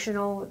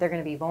emotional, they're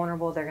going to be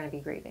vulnerable, they're going to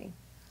be grieving.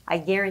 I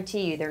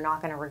guarantee you they're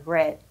not going to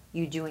regret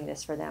you doing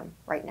this for them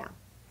right now.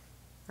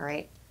 All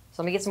right?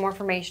 So let me get some more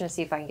information to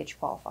see if I can get you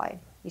qualified.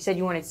 You said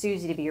you wanted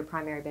Susie to be your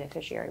primary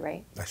beneficiary,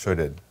 right? I sure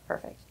did.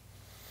 Perfect.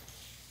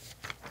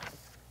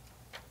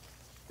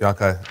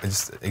 Bianca,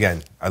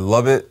 again, I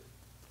love it.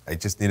 I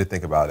just need to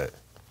think about it.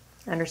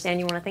 I understand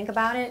you want to think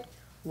about it.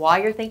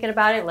 While you're thinking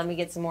about it, let me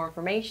get some more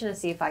information and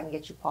see if I can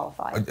get you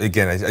qualified.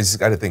 Again, I just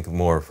got to think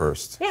more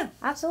first. Yeah,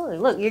 absolutely.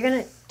 Look, you're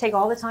going to take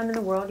all the time in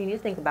the world. You need to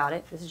think about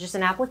it. This is just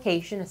an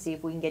application to see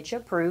if we can get you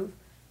approved.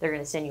 They're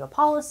going to send you a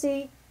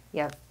policy.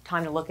 You have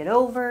time to look it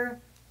over,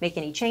 make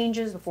any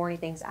changes before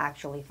anything's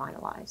actually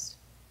finalized.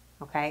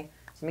 Okay?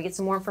 So let me get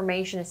some more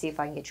information and see if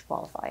I can get you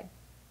qualified.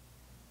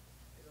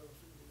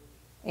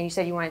 And you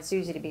said you wanted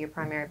Susie to be your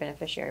primary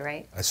beneficiary,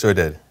 right? I sure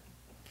did.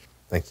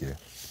 Thank you.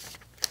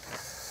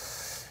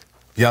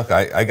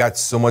 Bianca, I got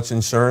so much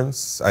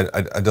insurance.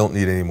 I don't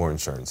need any more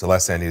insurance. The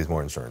last thing I need is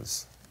more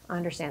insurance. I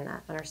understand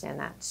that. I understand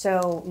that.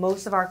 So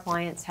most of our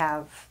clients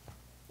have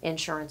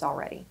insurance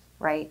already,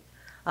 right?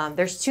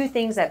 There's two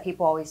things that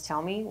people always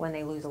tell me when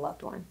they lose a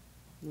loved one.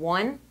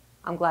 One,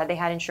 I'm glad they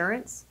had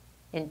insurance.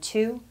 And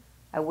two,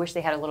 I wish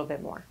they had a little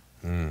bit more.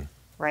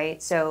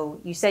 Right? So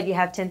you said you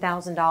have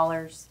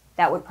 $10,000.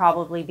 That would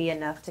probably be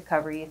enough to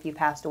cover you if you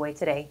passed away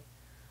today.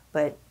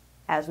 But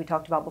as we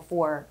talked about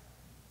before,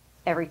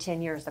 every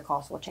 10 years the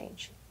cost will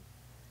change.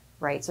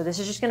 Right? So this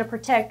is just going to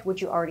protect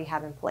what you already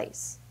have in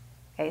place.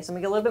 Okay, so I'm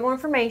going to get a little bit more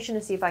information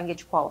to see if I can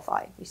get you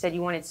qualified. You said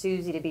you wanted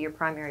Susie to be your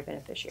primary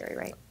beneficiary,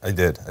 right? I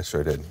did. I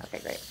sure did. Okay,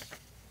 great.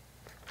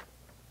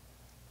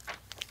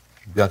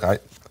 Bianca,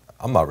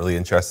 I'm not really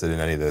interested in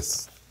any of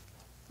this.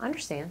 I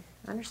understand.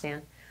 I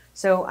understand.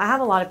 So I have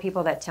a lot of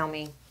people that tell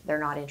me they're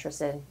not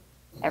interested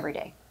every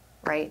day,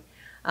 right?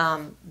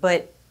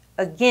 But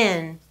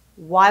again,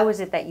 why was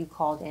it that you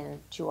called in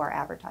to our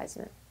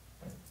advertisement?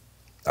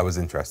 I was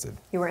interested.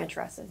 You were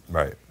interested.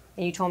 Right.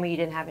 And you told me you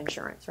didn't have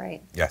insurance,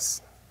 right?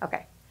 Yes.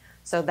 Okay.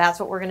 So that's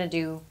what we're going to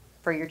do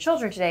for your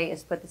children today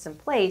is put this in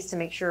place to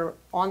make sure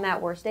on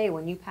that worst day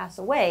when you pass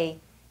away,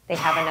 they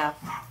have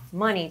enough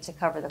money to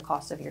cover the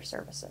cost of your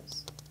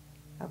services.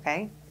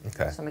 Okay?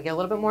 Okay. So I'm going to get a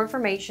little bit more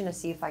information to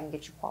see if I can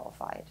get you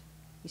qualified.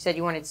 You said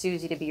you wanted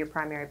Susie to be your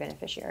primary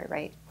beneficiary,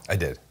 right? I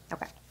did.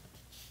 Okay.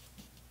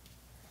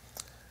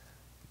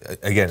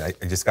 Again,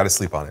 I just got to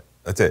sleep on it.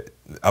 That's it.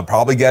 I'll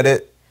probably get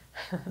it,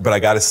 but I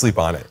got to sleep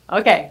on it.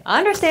 Okay. I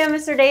understand,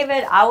 Mr.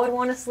 David. I would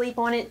want to sleep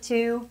on it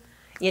too,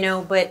 you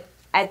know, but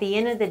at the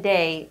end of the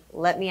day,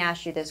 let me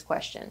ask you this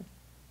question.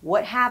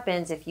 What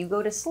happens if you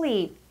go to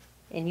sleep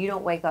and you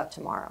don't wake up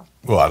tomorrow?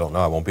 Well, I don't know.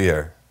 I won't be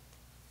here.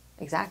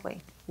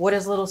 Exactly. What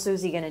is little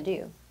Susie going to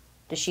do?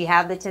 Does she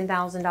have the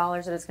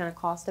 $10,000 that it's going to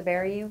cost to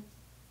bury you?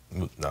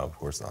 No, of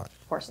course not.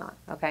 Of course not.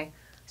 Okay.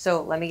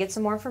 So let me get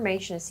some more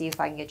information to see if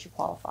I can get you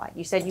qualified.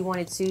 You said you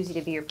wanted Susie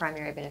to be your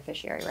primary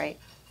beneficiary, right?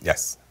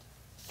 Yes.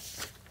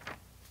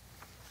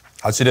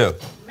 How'd she do?